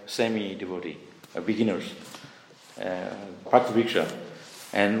like semi-devotee, beginners, Bhakti Vriksha.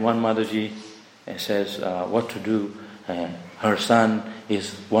 And one Mataji says what to do. Her son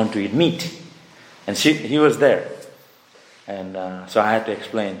want to eat meat. And he was there. And so I had to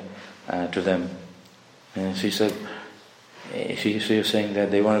explain to them. And she said, she was saying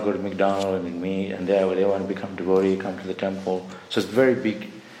that they want to go to McDonald's and meat, and they want to become devotee, come to the temple. So it's a very big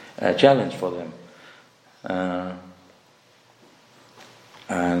challenge for them.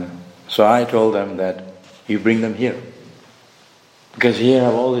 And so I told them that you bring them here. Because here I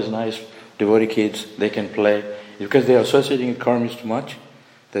have all these nice devotee kids, they can play. Because they are associating with karmis too much,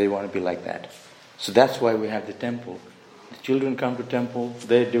 they want to be like that. So that's why we have the temple. The children come to temple,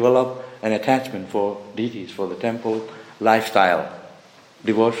 they develop an attachment for deities, for the temple lifestyle,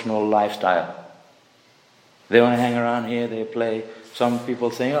 devotional lifestyle. They want to hang around here, they play. Some people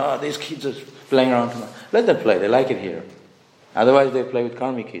saying, these kids are playing around too much. Let them play, they like it here. Otherwise they play with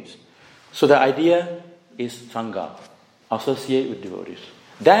karmic kids. So the idea is sangha, associate with devotees.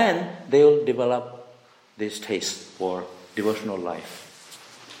 Then they will develop this taste for devotional life.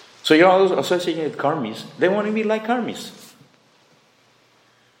 So you're always associating with karmis, they want to be like karmis.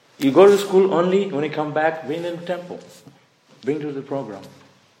 You go to school only, when you come back, bring them to the temple. Bring to the program.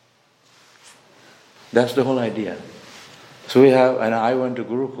 That's the whole idea. So and I went to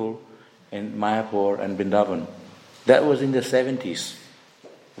Gurukul in Mayapur and Vrindavan. That was in the 70s.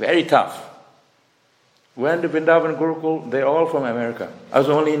 Very tough. When to Vrindavan Gurukul, they're all from America. I was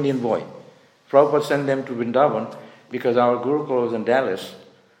the only Indian boy. Prabhupada sent them to Vrindavan because our Gurukul was in Dallas.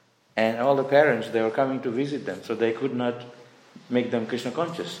 And all the parents, they were coming to visit them. So they could not make them Krishna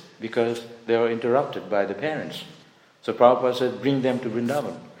conscious because they were interrupted by the parents. So Prabhupada said, bring them to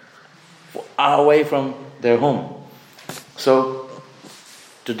Vrindavan, away from their home. So,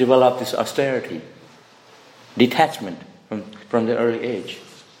 to develop this austerity, detachment from the early age.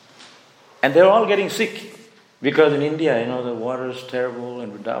 And they're all getting sick because in India, the water is terrible,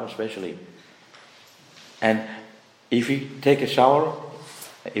 and Vrindavan especially. And if you take a shower,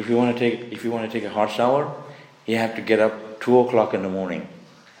 if you want to take a hot shower, you have to get up 2 o'clock in the morning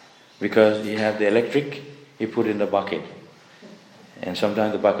because you have the electric, you put in the bucket. And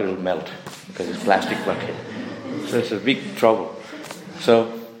sometimes the bucket will melt because it's plastic bucket. So it's a big trouble.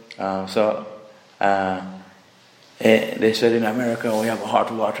 So they said in America we have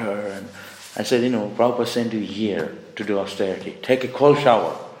hot water. And I said, Prabhupada sent you here to do austerity. Take a cold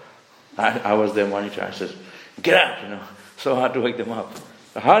shower. I was their monitor. I said, get out, So hard to wake them up.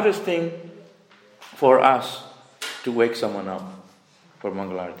 The hardest thing for us to wake someone up for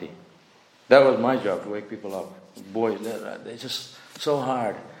Mangalarti. That was my job, to wake people up. Boys, they're just so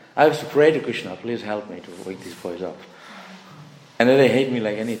hard. I used to pray to Krishna, please help me to wake these boys up. And then they hate me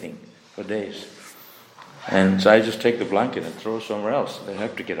like anything for days. And so I just take the blanket and throw it somewhere else. They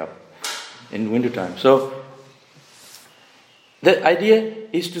have to get up in wintertime. So the idea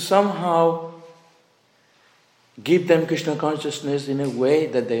is to somehow give them Krishna consciousness in a way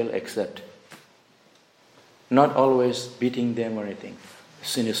that they'll accept. Not always beating them or anything.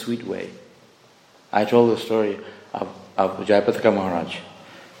 It's in a sweet way. I told the story of Jayapataka Maharaj.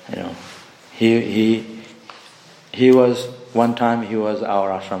 He was our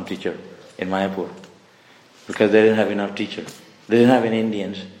ashram teacher in Mayapur because they didn't have enough teachers. They didn't have any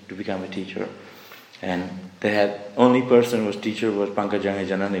Indians to become a teacher, and they had only person who was teacher was Pankajanga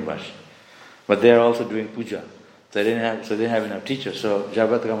Jananivas, but they are also doing puja. They didn't have enough teachers. So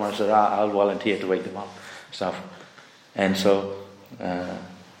Jayapataka Maharaj said, I'll volunteer to wake them up, stuff, and so.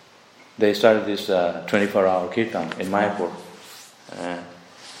 They started this 24-hour kirtan in Mayapur.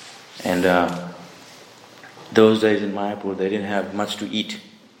 And those days in Mayapur, they didn't have much to eat.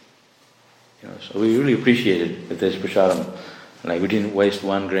 So we really appreciated that there's prasadam. Like we didn't waste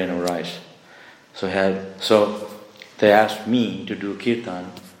 1 grain of rice. So they asked me to do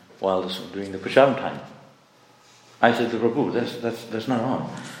kirtan while during the prasadam time. I said to Prabhu, that's not on.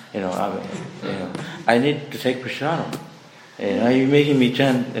 I need to take prasadam. You're making me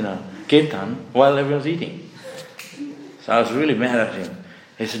chant, kirtan while everyone's eating. So I was really mad at him.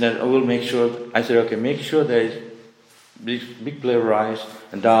 He said, I will make sure. I said, okay, make sure there is big plate of rice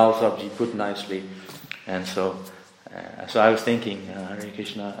and dal, sabji put nicely. And so I was thinking, Hare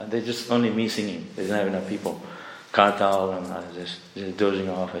Krishna, they're just only me singing. They didn't have enough people. Kartal, and I was just dozing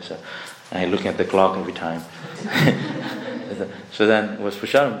off. I looking at the clock every time. So then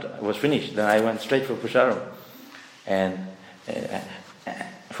prasadam was finished. Then I went straight for prasadam. And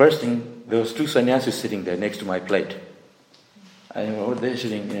first thing, there was 2 sannyasis sitting there next to my plate. I didn't know what they're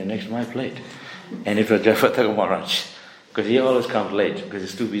sitting next to my plate. And it was Jayapataka Maharaj. Because he always comes late, because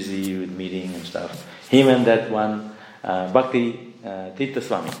he's too busy with meeting and stuff. Him and that one, Bhakti Tirtha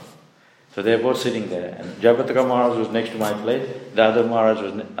Swami. So they were both sitting there. And Jayapataka Maharaj was next to my plate. The other Maharaj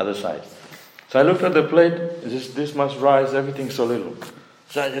was on the other side. So I looked at the plate. This must rise. Everything's so little.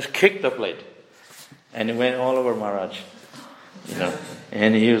 So I just kicked the plate. And it went all over Maharaj.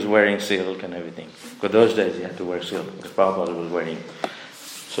 And he was wearing silk and everything. Because those days he had to wear silk. Because Prabhupada was wearing.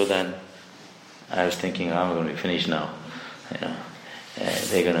 So then I was thinking, I'm going to be finished now.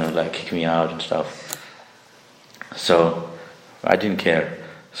 They're going to kick me out and stuff. So I didn't care.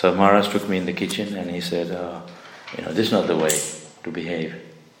 So Maharaj took me in the kitchen and he said, this is not the way to behave.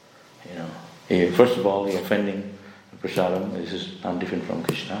 First of all, you're offending prasadam. This is not different from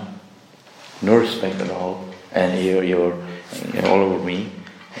Krishna. No respect at all. And you're all over me.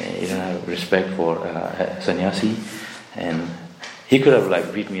 You don't have respect for sannyasi. And he could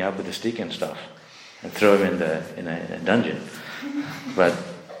have beat me up with a stick and stuff and throw him in a dungeon. But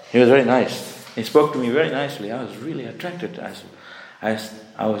he was very nice. He spoke to me very nicely. I was really attracted. I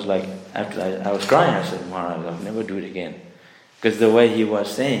was after I was crying, I said, Maharaj, I'll never do it again. Because the way he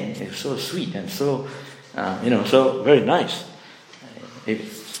was saying, it was so sweet and so, so very nice.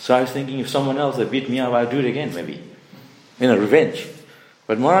 So I was thinking, if someone else had beat me up, I'll do it again, maybe. Revenge.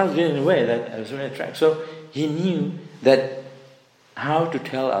 But Maharaj did it in a way that I was very attracted. So he knew that how to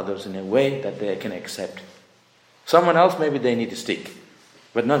tell others in a way that they can accept. Someone else, maybe they need to stick,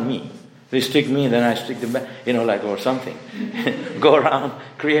 but not me. They stick me, then I stick them back, or something. Go around,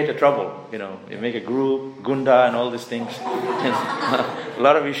 create a trouble, you make a group, gunda and all these things. A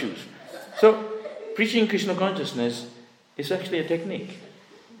lot of issues. So, preaching Krishna consciousness is actually a technique.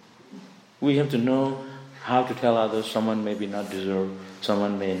 We have to know how to tell others. Someone may be not deserve,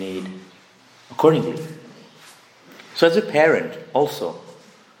 someone may need, accordingly. So as a parent also,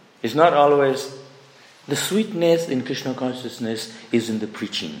 it's not always, the sweetness in Krishna consciousness is in the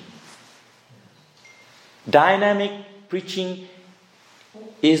preaching. Dynamic preaching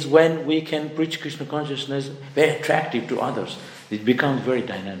is when we can preach Krishna consciousness very attractive to others. It becomes very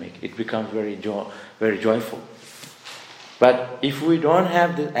dynamic. It becomes very joyful. But if we don't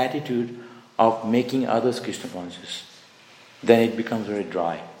have the attitude of making others Krishna conscious, then it becomes very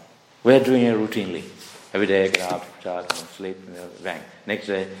dry. We are doing it routinely. Every day I get up, start, sleep, bang. Next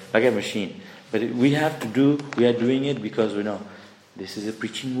day, like a machine. But we are doing it because we know this is a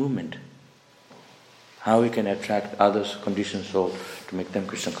preaching movement. How we can attract others, conditioned soul, to make them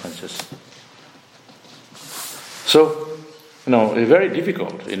Krishna conscious. So, it's very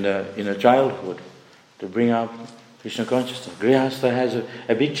difficult in a childhood to bring up Krishna consciousness. Grihastha has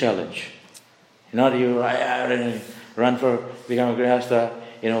a big challenge. You run for become a Grihastha.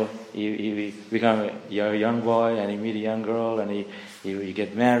 You become a young boy and you meet a young girl and you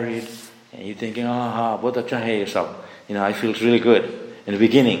get married and you're thinking, bahut acha hai ye sab. I feel really good in the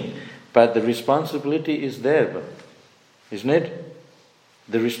beginning. But the responsibility is there, isn't it?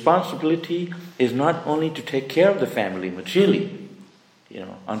 The responsibility is not only to take care of the family materially,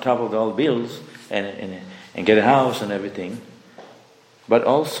 on top of all bills and get a house and everything, but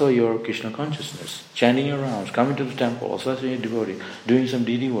also your Krishna consciousness, chanting your rounds, coming to the temple, associating a devotee, doing some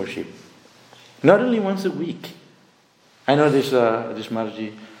deity worship. Not only once a week. I know this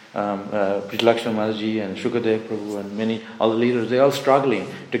Maharaji, Pritilakshana Maharaji and Shukadev Prabhu and all the leaders, they're all struggling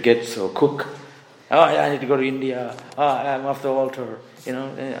to get cook. I need to go to India. I'm off the altar.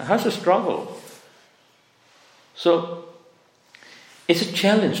 How's a struggle? So, it's a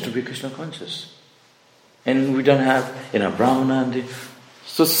challenge to be Krishna conscious. And we don't have, Brahmana.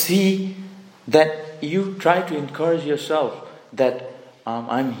 So see that you try to encourage yourself that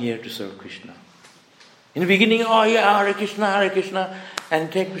I'm here to serve Krishna. In the beginning, Hare Krishna,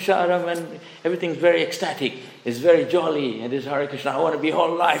 and take prasadam and everything's very ecstatic. It's very jolly. And this Hare Krishna, I want to be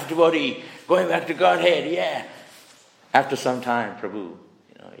whole life devotee, going back to Godhead, yeah. After some time, Prabhu,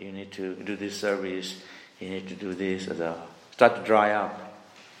 you need to do this service, you need to do this, start to dry up.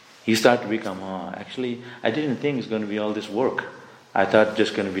 You start to become, actually, I didn't think it's going to be all this work. I thought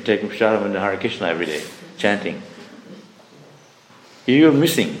just going to be taking prasadam and Hare Krishna every day, chanting. You're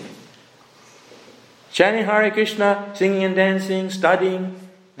missing. Chanting Hare Krishna, singing and dancing, studying,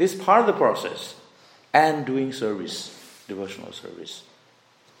 this is part of the process. And doing service, devotional service.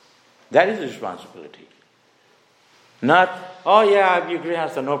 That is the responsibility. Not, you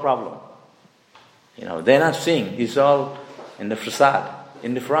grihastha, no problem. They're not seeing. It's all in the facade,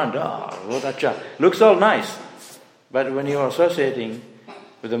 in the front. Looks all nice. But when you're associating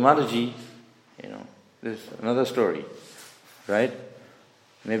with the Mataji, there's another story. Right?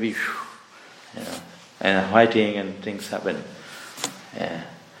 Maybe, and fighting and things happen. Yeah.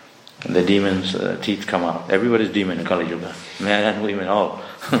 And the demons' teeth come out. Everybody's demon in Kali Yuga. Men and women, all.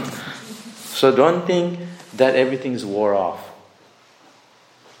 So don't think that everything's wore off.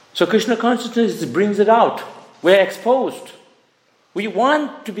 So Krishna consciousness brings it out. We're exposed. We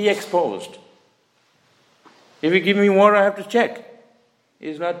want to be exposed. If you give me water, I have to check.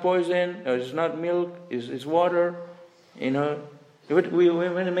 It's not poison, or it's not milk, it's water. We want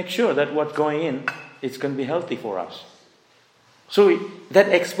to make sure that what's going in, it's going to be healthy for us. So that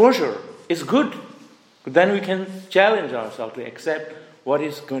exposure is good. Then we can challenge ourselves to accept what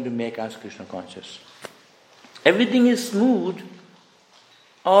is going to make us Krishna conscious. Everything is smooth,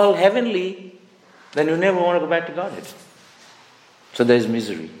 all heavenly, then you never want to go back to Godhead. So there is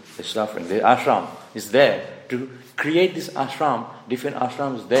misery, there's suffering. The ashram is there to create this ashram, different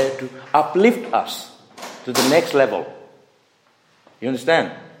ashrams there to uplift us to the next level. You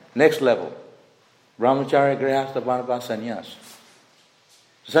understand? Next level. Brahmacharya, Grihastha, Vanapasa, Sannyas.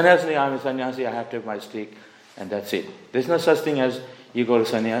 Sannyasi, I'm a sannyasi, I have to have my stick, and that's it. There's no such thing as you go to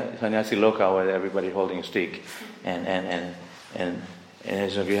sannyasi loka where everybody holding a stick and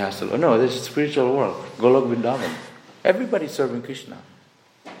there's no Grihastha. No, this is spiritual world. Golok Vrindavan. Everybody's serving Krishna.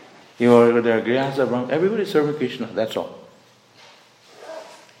 You are there, Grihastha, Brahma, everybody's serving Krishna, that's all.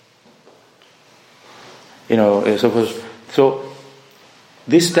 So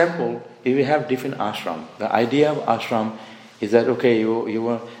this temple, if we have different ashram, the idea of ashram is that, okay, you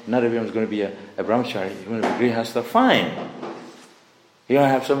want, not everyone's going to be a brahmachari, you want to be grihastha, fine. You don't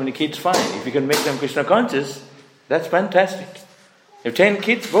have so many kids, fine. If you can make them Krishna conscious, that's fantastic. If 10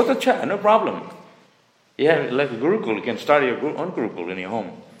 kids, both are child, no problem. You have like a gurukul, you can start your own gurukul in your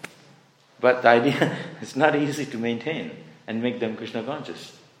home. But the idea, it's not easy to maintain and make them Krishna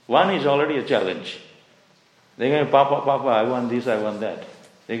conscious. One is already a challenge. They're going to, Papa, I want this, I want that.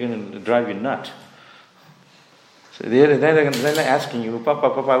 They're going to drive you nuts. So then they're asking you, Papa,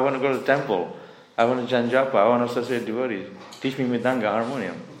 I want to go to the temple. I want to chant japa, I want to associate devotees. Teach me mridanga,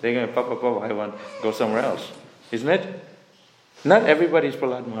 harmonium. They're going, Papa, I want to go somewhere else. Isn't it? Not everybody is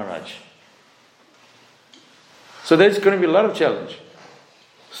Prahlad Maharaj. So there's going to be a lot of challenge.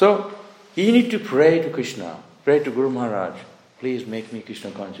 So you need to pray to Krishna, pray to Guru Maharaj. Please make me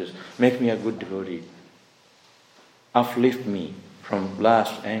Krishna conscious. Make me a good devotee. Uplift me from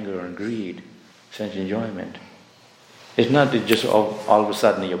lust, anger and greed, sense enjoyment. It's not that just all of a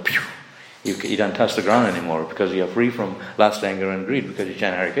sudden you don't touch the ground anymore because you are free from lust, anger and greed because you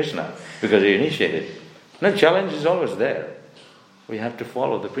chant Hare Krishna, because you're initiated. No, challenge is always there. We have to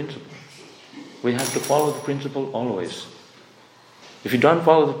follow the principle. We have to follow the principle always. If you don't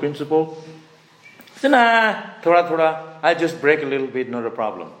follow the principle, then thoda, I'll just break a little bit, not a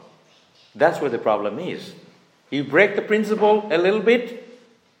problem. That's where the problem is. You break the principle a little bit,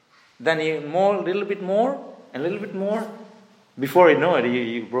 then a little bit more, and a little bit more. Before you know it,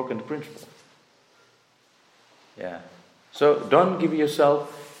 you've broken the principle. Yeah. So don't give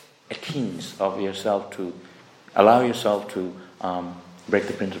yourself a hint of yourself to allow yourself to break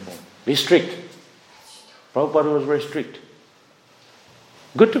the principle. Be strict. Prabhupada was very strict.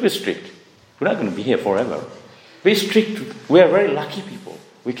 Good to be strict. We're not going to be here forever. Be strict. We are very lucky people.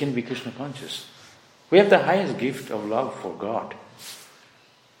 We can be Krishna conscious. We have the highest gift of love for God.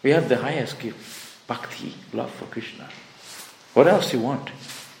 We have the highest gift, bhakti, love for Krishna. What else do you want?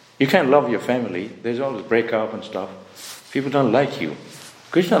 You can't love your family. There's always breakup and stuff. People don't like you.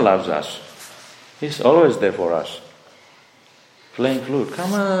 Krishna loves us. He's always there for us. Playing flute.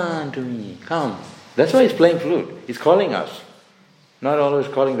 Come on to me. Come. That's why he's playing flute. He's calling us. Not always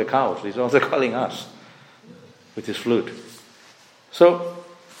calling the cows. He's also calling us with his flute. So,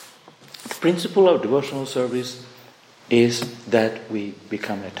 the principle of devotional service is that we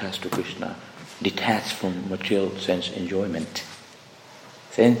become attached to Krishna, detached from material sense enjoyment.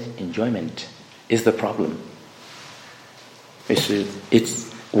 Sense enjoyment is the problem.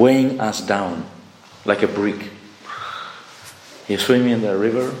 It's weighing us down like a brick. You're swimming in the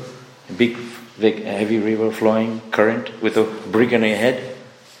river, a big heavy river flowing current with a brick on your head,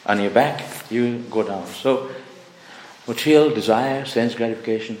 on your back, you go down. So material desire, sense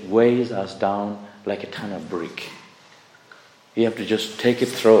gratification weighs us down like a ton of brick. You have to just take it,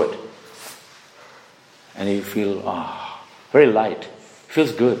 throw it. And you feel, very light.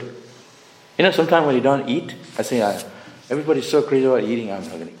 Feels good. You know, sometimes when you don't eat, I say, everybody's so crazy about eating, I'm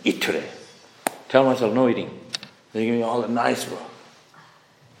not going to eat today. Tell myself, no eating. They give me all the nice food.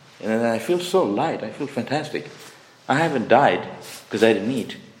 And then I feel so light, I feel fantastic. I haven't died because I didn't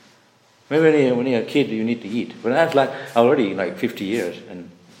eat. Maybe when you're a kid, you need to eat. But I've already 50 years,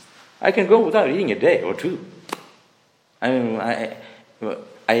 and I can go without eating a day or two. I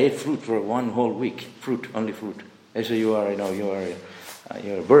ate fruit for one whole week. Fruit, only fruit. They say you're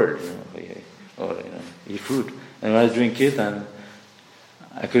a bird, or eat fruit. And when I was doing kirtan,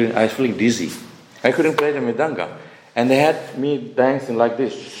 I was feeling dizzy. I couldn't play the mridanga. And they had me dancing like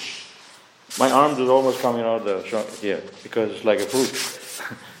this. My arms was almost coming out the here because it's like a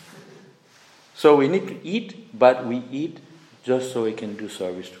fruit. So we need to eat, but we eat just so we can do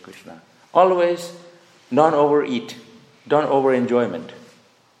service to Krishna. Always don't overeat, don't over-enjoyment.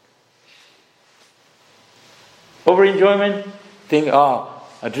 Over-enjoyment, think,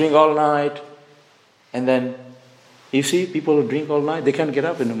 I drink all night, and then you see people who drink all night, they can't get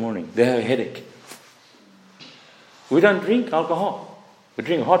up in the morning, they have a headache. We don't drink alcohol, we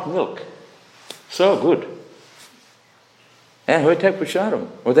drink hot milk. So good. And we take prasadam,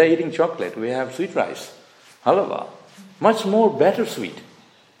 or they're eating chocolate, we have sweet rice, halava. Much more better sweet,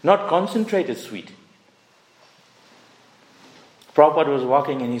 not concentrated sweet. Prabhupada was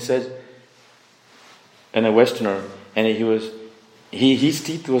walking and he says, and a Westerner, and his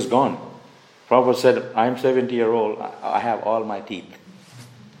teeth was gone. Prabhupada said, I'm 70-year-old, I have all my teeth.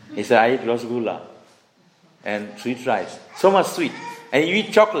 He said, I eat rasgulla and sweet rice, so much sweet. And you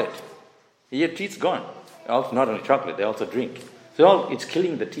eat chocolate, your teeth's gone. Also, not only chocolate, they also drink. So it's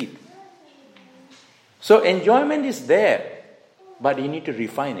killing the teeth. So enjoyment is there, but you need to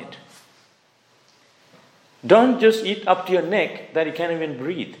refine it. Don't just eat up to your neck that you can't even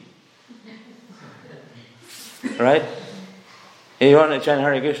breathe. Right? You want to chant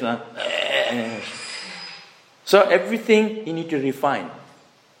Hare Krishna. So everything you need to refine.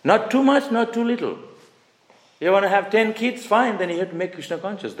 Not too much, not too little. You want to have 10 kids, fine, then you have to make Krishna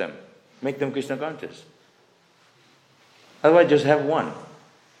conscious them. Make them Krishna conscious. Otherwise just have one.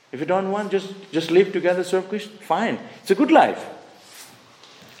 If you don't want, just live together, serve Krishna, fine. It's a good life.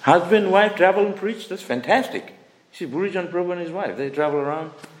 Husband, wife, travel and preach, that's fantastic. See, Burijan Prabhu and his wife, they travel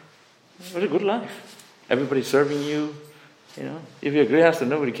around. What a good life. Everybody serving you, If you're a grihastha,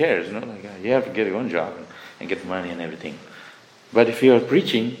 nobody cares, you have to get your own job and get money and everything. But if you are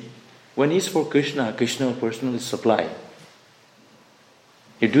preaching, when it's for Krishna, Krishna will personally supply.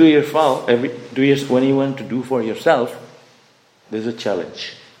 You do your vow, when you want to do for yourself, there's a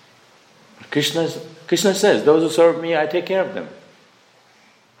challenge. Krishna says, those who serve me, I take care of them.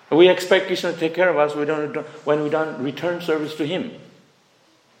 We expect Krishna to take care of us when we don't return service to Him.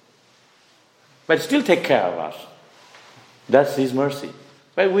 But still take care of us. That's His mercy.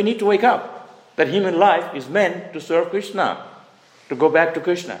 But we need to wake up that human life is meant to serve Krishna, to go back to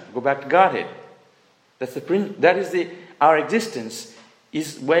Krishna, to go back to Godhead. Our existence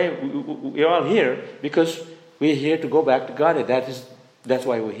is why we're all here, because we're here to go back to Godhead. That's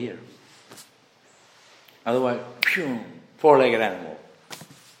why we're here. Otherwise, four-legged animal.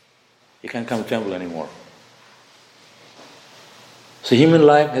 You can't come to temple anymore. So human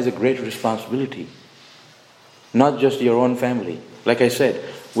life has a great responsibility. Not just your own family. Like I said,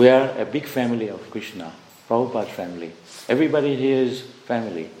 we are a big family of Krishna, Prabhupada's family. Everybody here is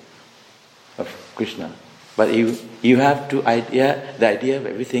family of Krishna. But you have to, the idea of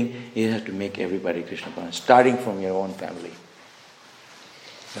everything, you have to make everybody Krishna conscious, starting from your own family.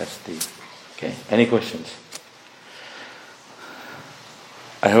 That's okay. Any questions?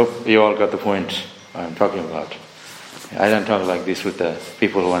 I hope you all got the point I'm talking about. I don't talk like this with the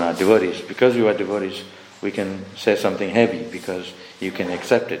people who are not devotees. Because you are devotees, we can say something heavy because you can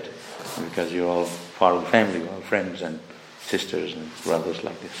accept it. Because you're all part of the family, all friends and sisters and brothers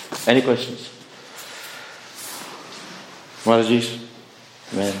like this. Any questions? Maharaji's?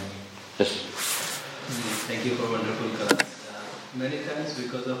 Man. Yes. Thank you for wonderful class. Many times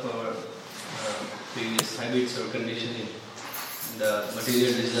because of our previous habits or conditioning, the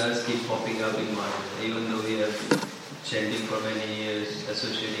material desires keep popping up in mind. Even though we have been chanting for many years,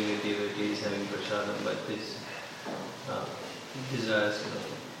 associating with devotees, having prasadam, but this desires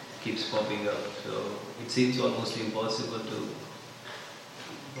keeps popping up. So it seems almost impossible to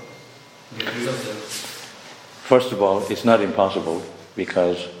get rid of them. First of all, it's not impossible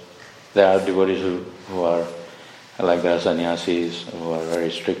because there are devotees who are like the sannyasis, who are very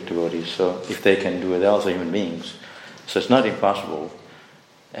strict devotees. So if they can do it, they're also human beings. So it's not impossible.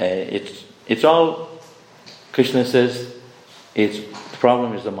 It's all, Krishna says, the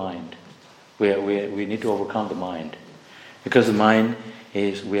problem is the mind. We need to overcome the mind. Because the mind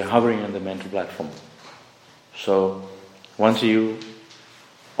we are hovering on the mental platform. So once you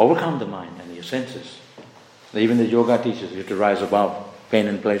overcome the mind and your senses, even the yoga teaches you to rise above pain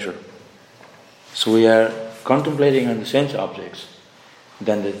and pleasure. So we are contemplating on the sense objects.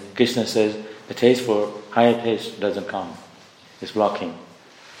 Then Krishna says the taste for higher taste doesn't come. It's blocking.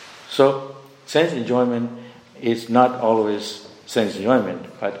 So sense enjoyment is not always sense enjoyment,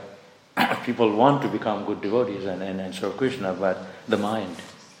 but people want to become good devotees and serve Krishna, but the mind,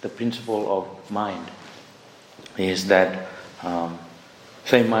 the principle of mind is that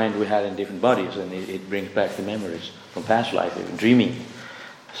Same mind we had in different bodies, and it brings back the memories from past life, even dreaming.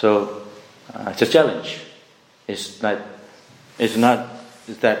 So it's a challenge. It's not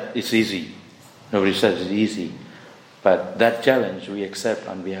that it's easy. Nobody says it's easy. But that challenge we accept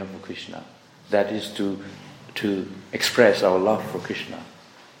on behalf of Krishna. That is to express our love for Krishna.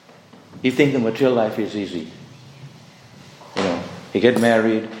 You think the material life is easy. You get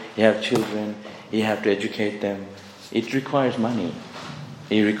married, you have children, you have to educate them. It requires money.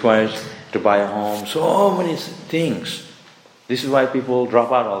 It requires to buy a home, so many things. This is why people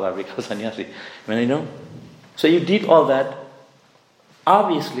drop out all that, because sannyasi. So you did all that.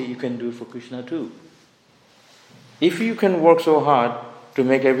 Obviously you can do it for Krishna too. If you can work so hard to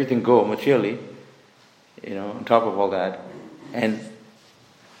make everything go materially, on top of all that, and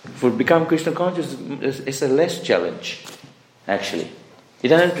for become Krishna conscious, it's a less challenge, actually. You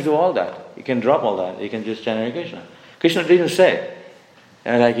don't have to do all that. You can drop all that. You can just chant Hare Krishna. Krishna didn't say,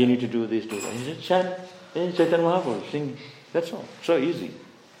 you need to do this, do that. He said, chant Chaitanya Mahaprabhu, sing. That's all. So easy.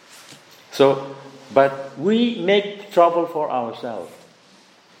 But we make trouble for ourselves.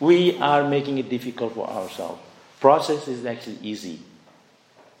 We are making it difficult for ourselves. Process is actually easy.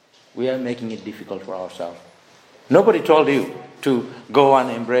 We are making it difficult for ourselves. Nobody told you to go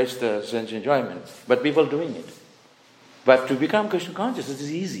and embrace the sense enjoyment, but people doing it. But to become Krishna conscious, it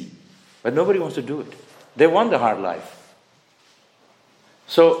is easy. But nobody wants to do it. They want the hard life.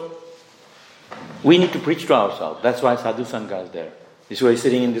 So, we need to preach to ourselves. That's why Sadhu Sangha is there. This is why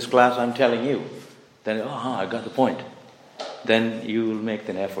sitting in this class, I'm telling you. Then, I got the point. Then you will make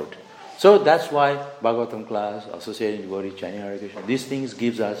an effort. So that's why Bhagavatam class, associating devotee, chanting Hare Krishna, these things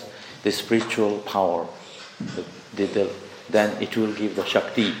gives us the spiritual power. Then it will give the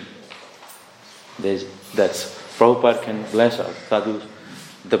Shakti. That's Prabhupada can bless us. Sadhu,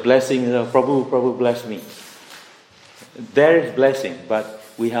 the blessing of Prabhu bless me. There is blessing, but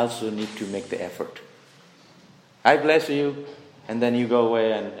we also need to make the effort. I bless you, and then you go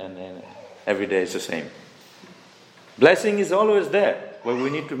away, and every day is the same. Blessing is always there, but we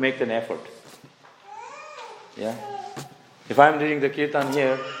need to make an effort. Yeah? If I'm reading the kirtan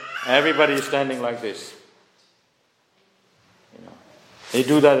here, everybody is standing like this. They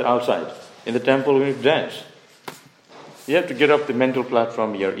do that outside. In the temple, we dance. You have to get up the mental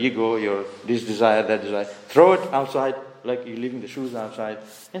platform, your ego, your this desire, that desire. Throw it outside, like you're leaving the shoes outside,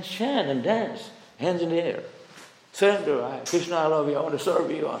 and chant and dance, hands in the air. Surrender, Krishna, I love you, I want to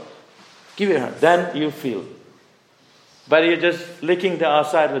serve you. Give it her. Then you feel. But you're just licking the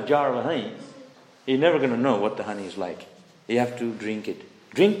outside of a jar of honey. You're never going to know what the honey is like. You have to drink it.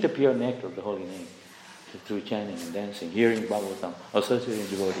 Drink the pure nectar of the holy name through chanting and dancing, hearing Bhāgavatam, associating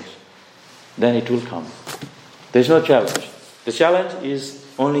devotees. Then it will come. There's no challenge. The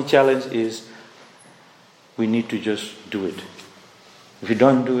only challenge is we need to just do it. If you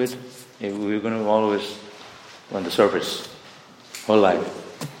don't do it, we're going to always on the surface, whole life.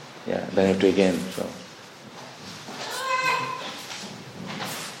 Yeah, then you have to again. So.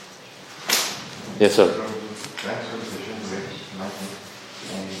 Yes, sir. Thanks for the session.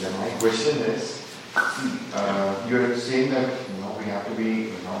 And my question is, you're saying that we have to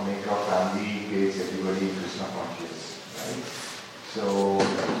be make our family base everybody Krishna conscious, right? So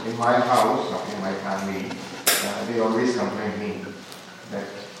in my house, in my family, they always complain me that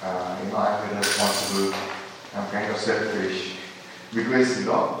I'm irresponsible, I'm kind of selfish, because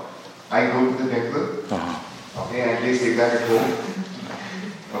I go to the temple, and they say that at home.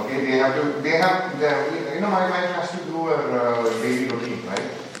 Okay, my wife has to do a daily routine,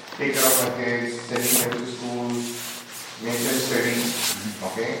 right? Take care of my kids, send them to school, make them study,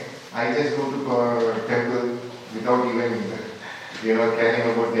 okay? I just go to temple without even,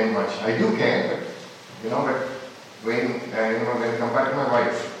 caring about them much. I do care, but when, when compared to my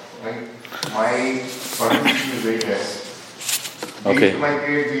wife, right, my participation is very less. Be it to my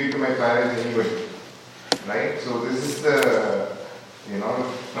kids, be it to my parents, anybody, right? So this is the,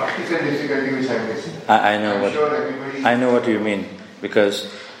 practical difficulty which I'm facing. I know what you mean,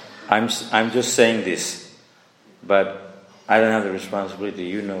 because I'm just saying this, but I don't have the responsibility.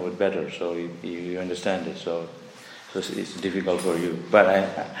 You know it better, so you understand it. So it's difficult for you. But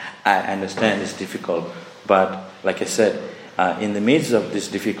I understand it's difficult. But like I said, in the midst of this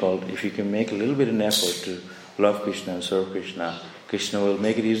difficult, if you can make a little bit of an effort to love Krishna and serve Krishna, Krishna will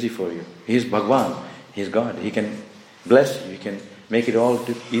make it easy for you. He's Bhagwan. He's God. He can bless you. He can make it all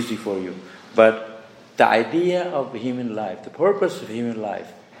easy for you. But the idea of human life, the purpose of human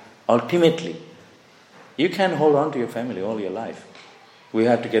life, ultimately, you can't hold on to your family all your life. We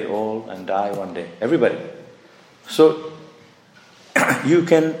have to get old and die one day. Everybody. So, you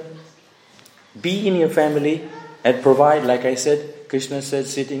can be in your family and provide, like I said, Krishna said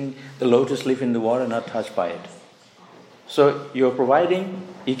sitting the lotus leaf in the water, not touched by it. So you're providing,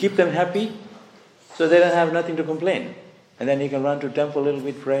 you keep them happy, so they don't have nothing to complain. And then you can run to temple a little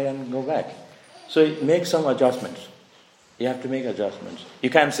bit, pray and go back. So make some adjustments. You have to make adjustments. You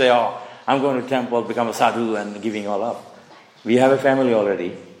can't say, I'm going to temple, become a sadhu and giving all up. We have a family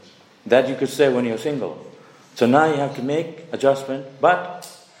already. That you could say when you're single. So now you have to make adjustment,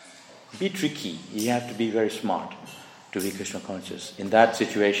 but be tricky. You have to be very smart to be Krishna conscious in that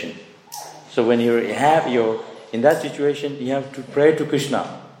situation. So when in that situation, you have to pray to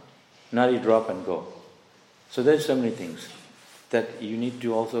Krishna. Not you drop and go. So there's so many things that you need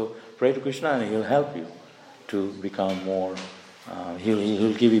to also pray to Krishna, and He'll help you to become more,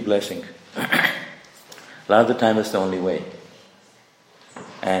 He'll give you blessing. A lot of the time that's the only way.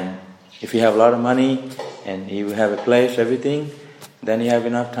 And if you have a lot of money and you have a place, everything, then you have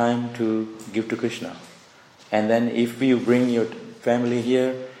enough time to give to Krishna. And then if you bring your family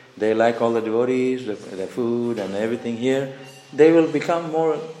here, they like all the devotees, the food and everything here, they will become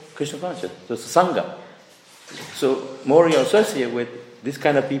more Krishna conscious. So it's a sangha. So more you associate with this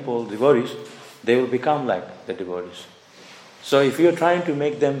kind of people, devotees, they will become like the devotees. So if you're trying to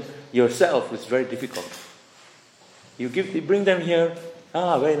make them yourself, it's very difficult. You bring them here,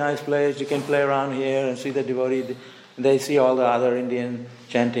 very nice place, you can play around here and see the devotee. They see all the other Indian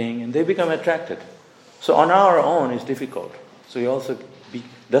chanting and they become attracted. So on our own it's difficult. So you also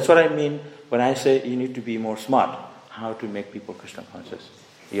that's what I mean when I say you need to be more smart, how to make people Krishna conscious,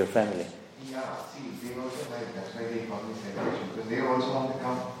 your family. Yeah, see, they also like, that's why they call me celebration, because they also want to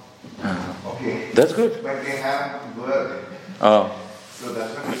come. Okay. That's good. But they have work. Oh. So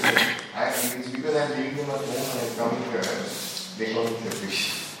that's what they say. It's because I'm leaving them at home and I'm coming here, they call me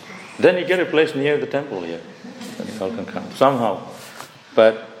celebration. Then you get a place near the temple here. Then you all can come. Somehow.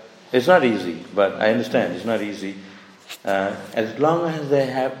 But it's not easy. But I understand, it's not easy. As long as they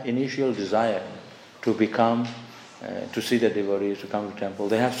have initial desire to become, to see the devotees, to come to temple,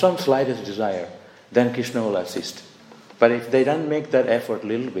 they have some slightest desire, then Krishna will assist. But if they don't make that effort a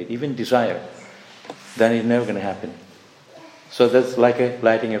little bit, even desire, then it's never going to happen. So that's like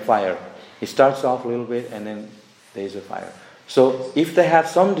lighting a fire. It starts off a little bit and then there is a fire. So if they have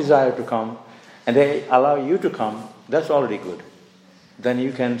some desire to come and they allow you to come, that's already good. Then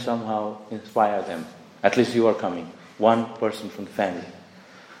you can somehow inspire them. At least you are coming. One person from the family.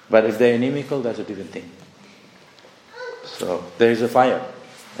 But if they're inimical, that's a different thing. So there is a fire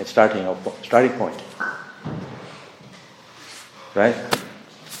at starting point. Right?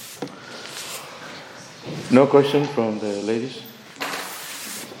 No question from the ladies?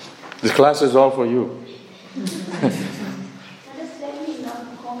 This class is all for you.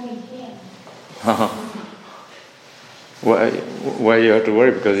 Why you have to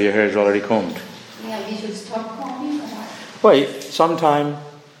worry? Because your hair is already combed. Yeah, we should stop combing or not? Well, sometime,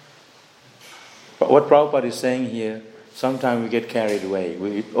 what Prabhupada is saying here, sometimes we get carried away,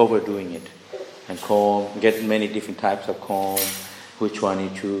 we're overdoing it. And comb, get many different types of comb, which one you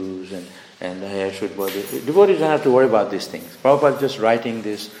choose, and the hair should be. Devotees don't have to worry about these things. Prabhupada is just writing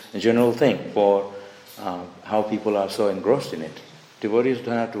this general thing for how people are so engrossed in it. Devotees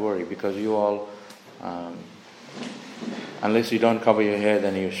don't have to worry because you all, unless you don't cover your hair,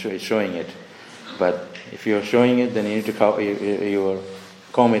 then you're showing it. But if you're showing it, then you need to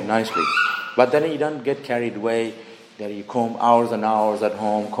comb it nicely. But then you don't get carried away that you comb hours and hours at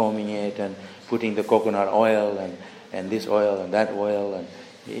home, combing it and putting the coconut oil and this oil and that oil. And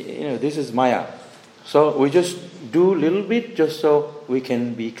this is Maya. So we just do a little bit just so we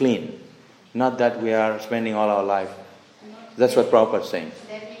can be clean. Not that we are spending all our life. That's what Prabhupada is saying.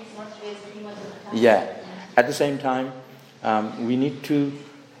 That means not wasting much of time. Yeah. At the same time, we need to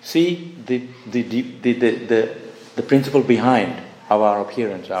see the principle behind our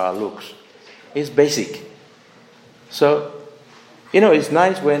appearance, our looks. It's basic. So, it's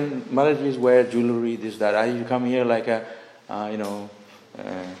nice when Maharajis wear jewelry, this, that. You come here like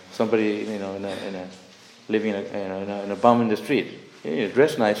somebody, living in a bum in the street. You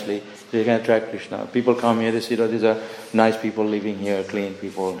dress nicely, so you can attract Krishna. People come here, they see, these are nice people living here, clean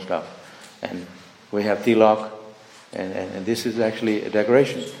people and stuff. And we have tilak, and this is actually a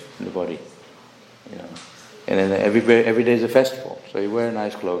decoration in the body. And then every day is a festival, so you wear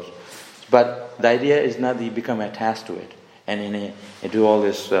nice clothes. But the idea is not that you become attached to it and do all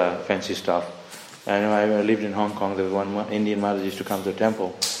this fancy stuff. I know I lived in Hong Kong. There was one Indian Maharaj used to come to the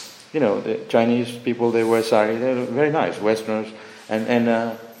temple. The Chinese people, they wear sari. They're very nice, Westerners.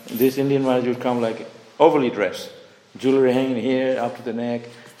 And this Indian Maharaj would come like overly dressed. Jewelry hanging here, up to the neck,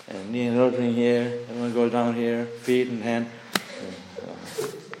 and rotary here, and one goes down here, feet and hand.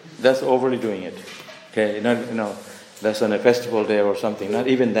 That's overly doing it. Okay, That's on a festival day or something. Not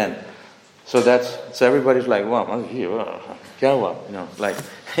even then. So everybody's like, wow, like.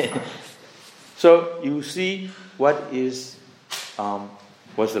 So you see what's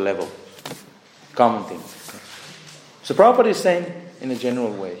the level, common thing. So Prabhupada is saying in a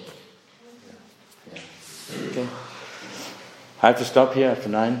general way. Yeah. Okay. I have to stop here after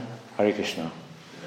 9. Hare Krishna.